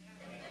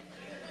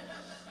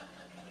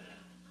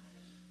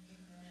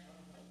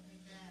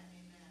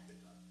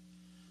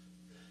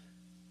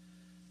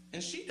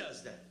 And she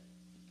does that.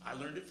 I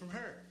learned it from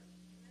her.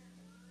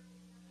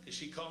 And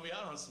she called me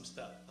out on some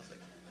stuff. I was like,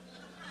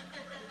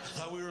 I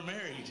thought we were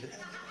married.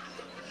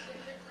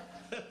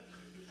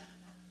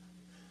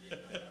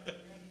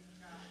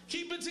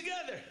 Keep it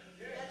together.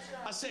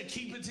 I said,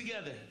 keep it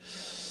together.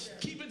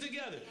 Keep it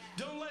together.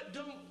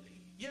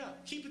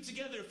 Keep it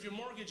together if your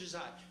mortgage is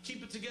high.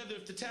 Keep it together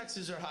if the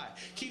taxes are high.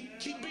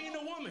 Keep being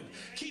a woman.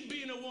 Keep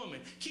being a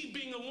woman. Keep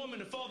being a woman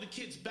if all the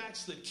kids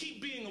backslid.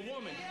 Keep being a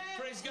woman.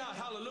 Praise God.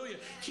 Hallelujah.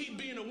 Keep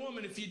being a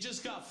woman if you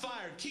just got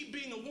fired. Keep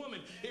being a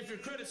woman if your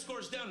credit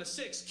score's down to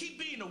 6. Keep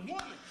being a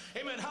woman.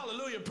 Amen.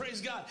 Hallelujah. Praise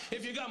God.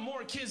 If you got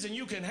more kids than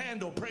you can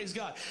handle. Praise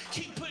God.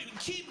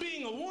 Keep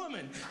being a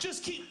woman.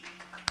 Just keep.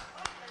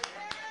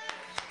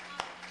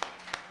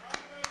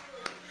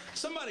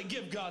 Somebody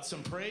give God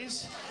some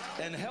praise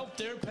and help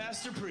their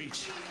pastor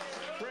preach.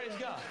 Praise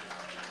God.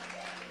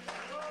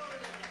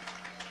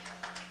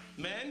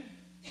 Men,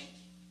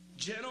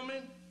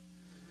 gentlemen,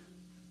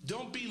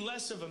 don't be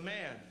less of a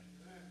man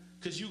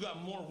because you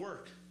got more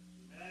work.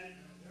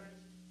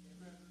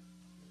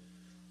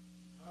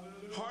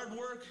 Hard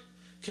work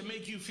can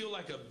make you feel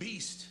like a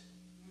beast.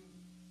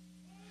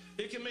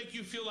 It can make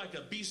you feel like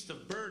a beast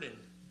of burden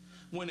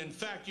when in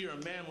fact you're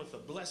a man with a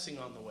blessing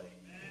on the way.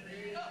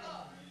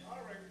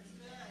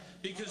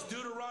 Because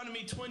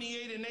Deuteronomy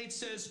 28:8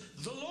 says,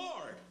 the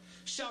Lord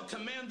shall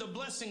command the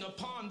blessing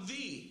upon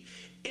thee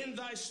in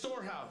thy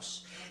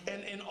storehouse,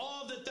 and in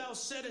all that thou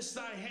settest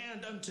thy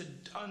hand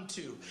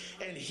unto,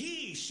 and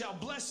he shall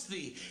bless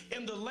thee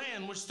in the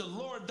land which the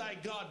Lord thy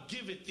God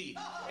giveth thee.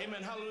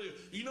 Amen. Hallelujah.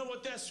 You know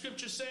what that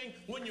scripture's saying?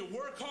 When you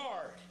work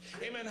hard,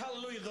 amen.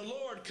 Hallelujah. The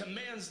Lord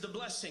commands the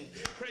blessing.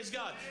 Praise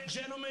God.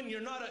 Gentlemen, you're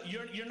not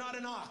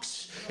an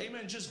ox.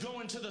 Amen. Just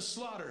going to the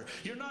slaughter.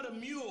 You're not a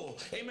mule.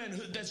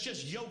 Amen. That's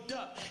just yoked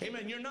up.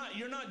 Amen. You're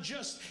not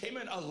just,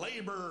 amen, a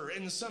laborer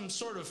in some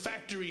sort of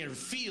factory or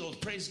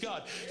field. Praise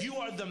God. You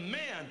are the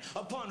man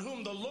upon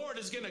whom the Lord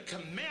is going to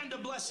command a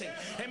blessing.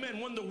 Amen.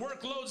 When the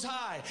workload's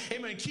high,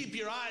 amen, keep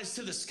your eyes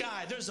to the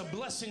sky. There's a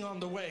blessing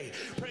on the way.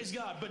 Praise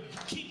God. But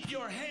keep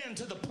your hand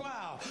to the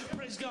plow.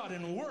 Praise God.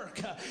 And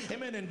work.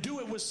 Amen. And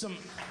do it with some.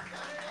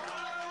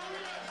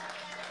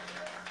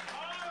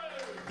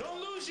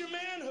 Don't lose your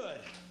manhood.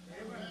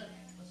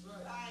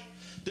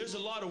 There's a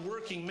lot of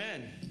working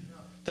men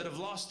that have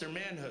lost their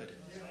manhood.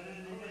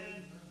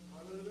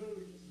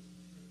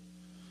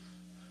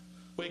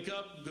 Wake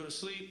up, go to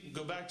sleep,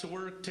 go back to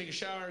work, take a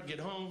shower, get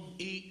home,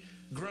 eat,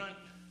 grunt,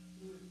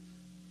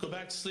 go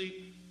back to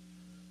sleep,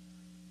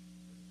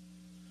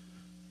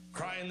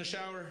 cry in the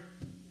shower.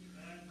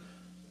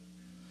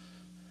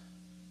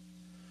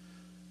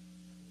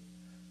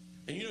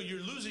 And you know,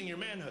 you're losing your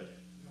manhood.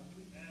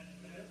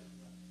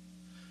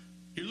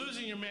 You're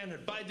losing your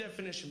manhood by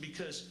definition,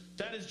 because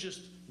that is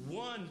just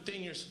one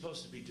thing you're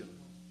supposed to be doing.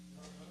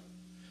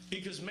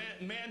 Because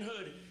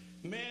manhood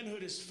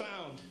is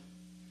found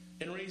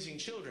in raising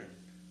children.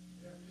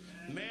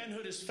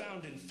 Manhood is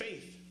found in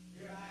faith.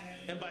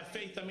 And by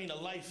faith, I mean a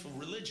life of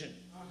religion.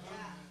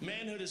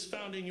 Manhood is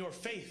found in your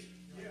faith.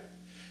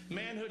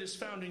 Manhood is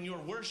found in your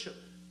worship.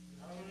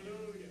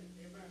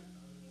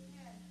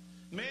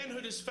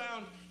 Manhood is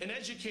found in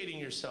educating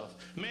yourself.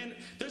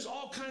 There's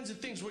all kinds of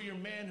things where your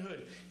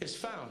manhood is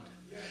found.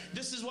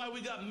 This is why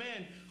we got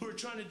men who are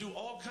trying to do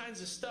all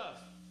kinds of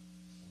stuff.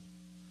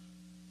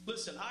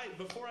 Listen,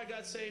 before I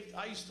got saved,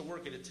 I used to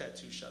work at a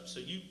tattoo shop.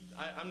 So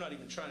I'm not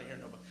even trying to hear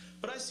nobody.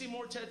 But I see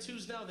more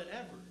tattoos now than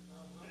ever.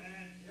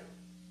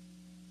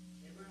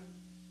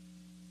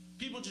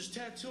 People just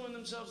tattooing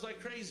themselves like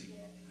crazy.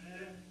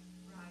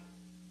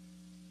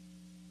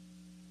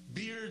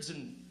 Beards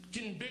and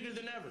getting bigger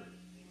than ever.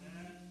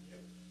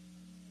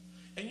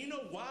 And you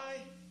know why?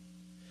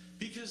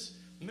 Because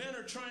men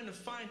are trying to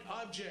find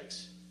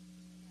objects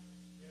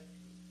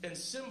and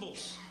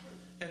symbols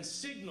and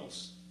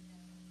signals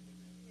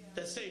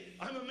that say,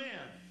 I'm a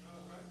man.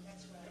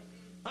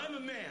 I'm a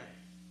man.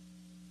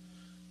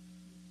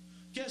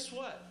 Guess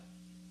what?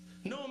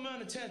 No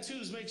amount of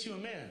tattoos makes you a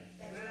man.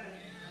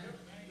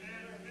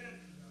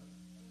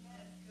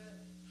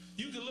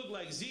 You can look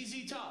like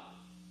ZZ Top.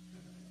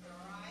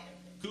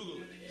 Google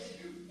it.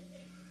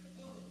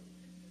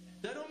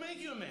 That don't make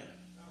you a man.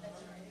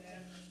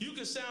 You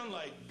can sound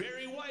like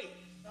Barry White.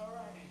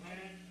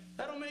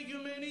 That don't make you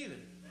a man either.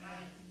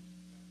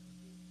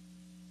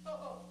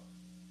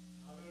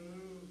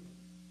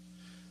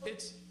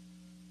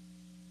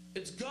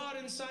 It's God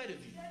inside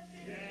of you.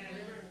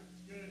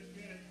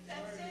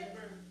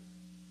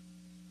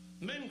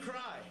 Men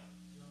cry.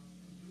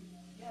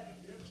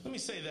 Let me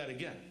say that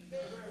again.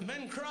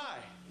 Men cry.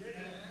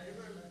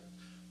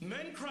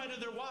 Men cry to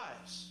their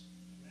wives.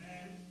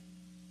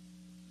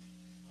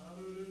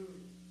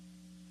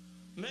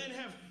 Men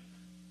have,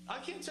 I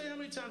can't tell you how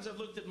many times I've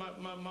looked at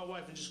my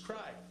wife and just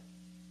cried.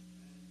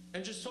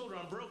 And just told her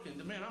I'm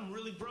broken. Man, I'm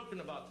really broken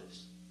about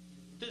this.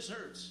 This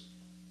hurts.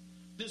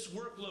 This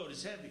workload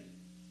is heavy.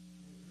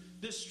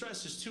 This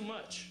stress is too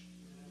much.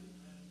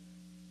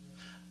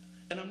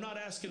 And I'm not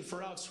asking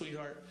for out,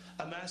 sweetheart.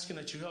 I'm asking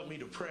that you help me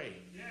to pray.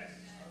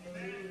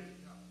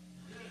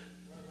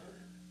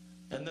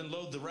 and then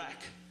load the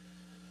rack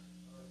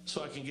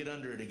so I can get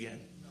under it again.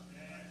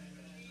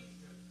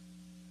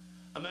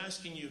 I'm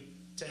asking you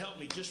to help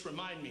me. Just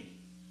remind me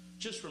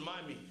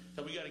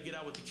that we got to get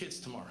out with the kids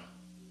tomorrow.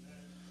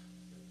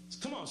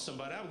 Come on,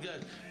 somebody. I've got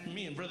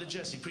me and Brother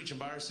Jesse preaching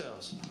by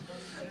ourselves.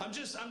 I'm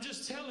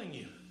just telling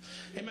you.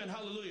 Amen.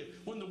 Hallelujah.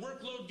 When the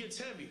workload gets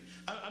heavy,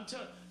 I'm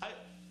telling.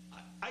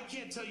 I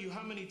can't tell you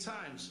how many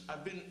times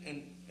I've been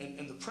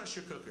in the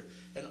pressure cooker,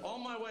 and all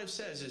my wife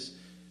says is,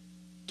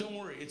 "Don't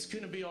worry, it's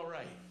going to be all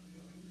right.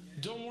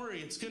 Don't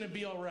worry, it's going to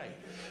be all right."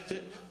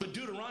 But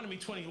Deuteronomy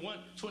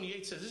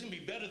 21:28 says it's going to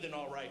be better than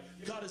all right.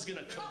 God is going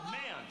to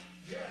command.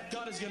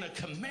 God is going to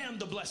command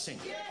the blessing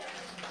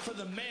for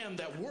the man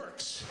that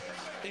works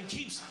and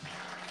keeps.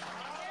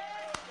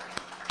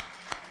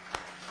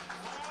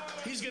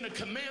 He's going to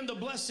command the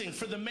blessing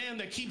for the man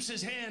that keeps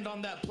his hand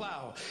on that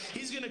plow.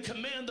 He's going to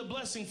command the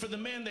blessing for the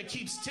man that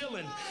keeps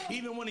tilling,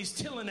 even when he's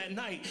tilling at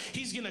night.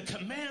 He's going to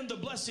command the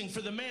blessing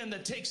for the man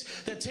that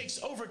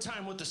takes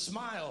overtime with a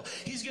smile.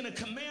 He's going to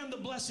command the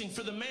blessing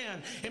for the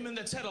man, amen,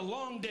 that's had a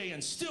long day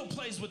and still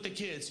plays with the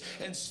kids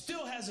and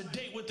still has a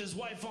date with his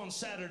wife on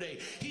Saturday.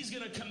 He's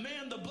going to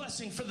command the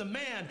blessing for the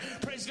man,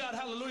 praise God,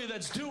 hallelujah,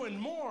 that's doing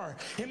more,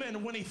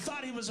 amen, when he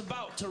thought he was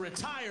about to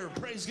retire,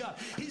 praise God.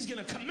 He's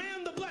going to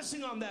command the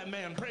blessing on that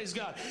man, praise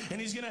God,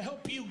 and he's going to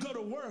help you go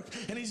to work,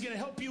 and he's going to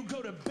help you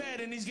go to bed,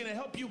 and he's going to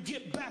help you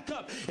get back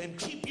up and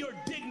keep your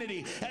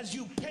dignity as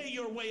you pay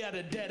your way out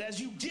of debt,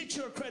 as you get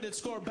your credit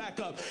score back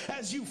up,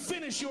 as you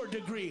finish your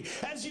degree,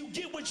 as you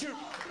get what you're,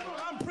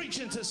 I'm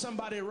preaching to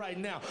somebody right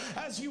now,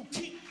 as you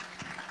keep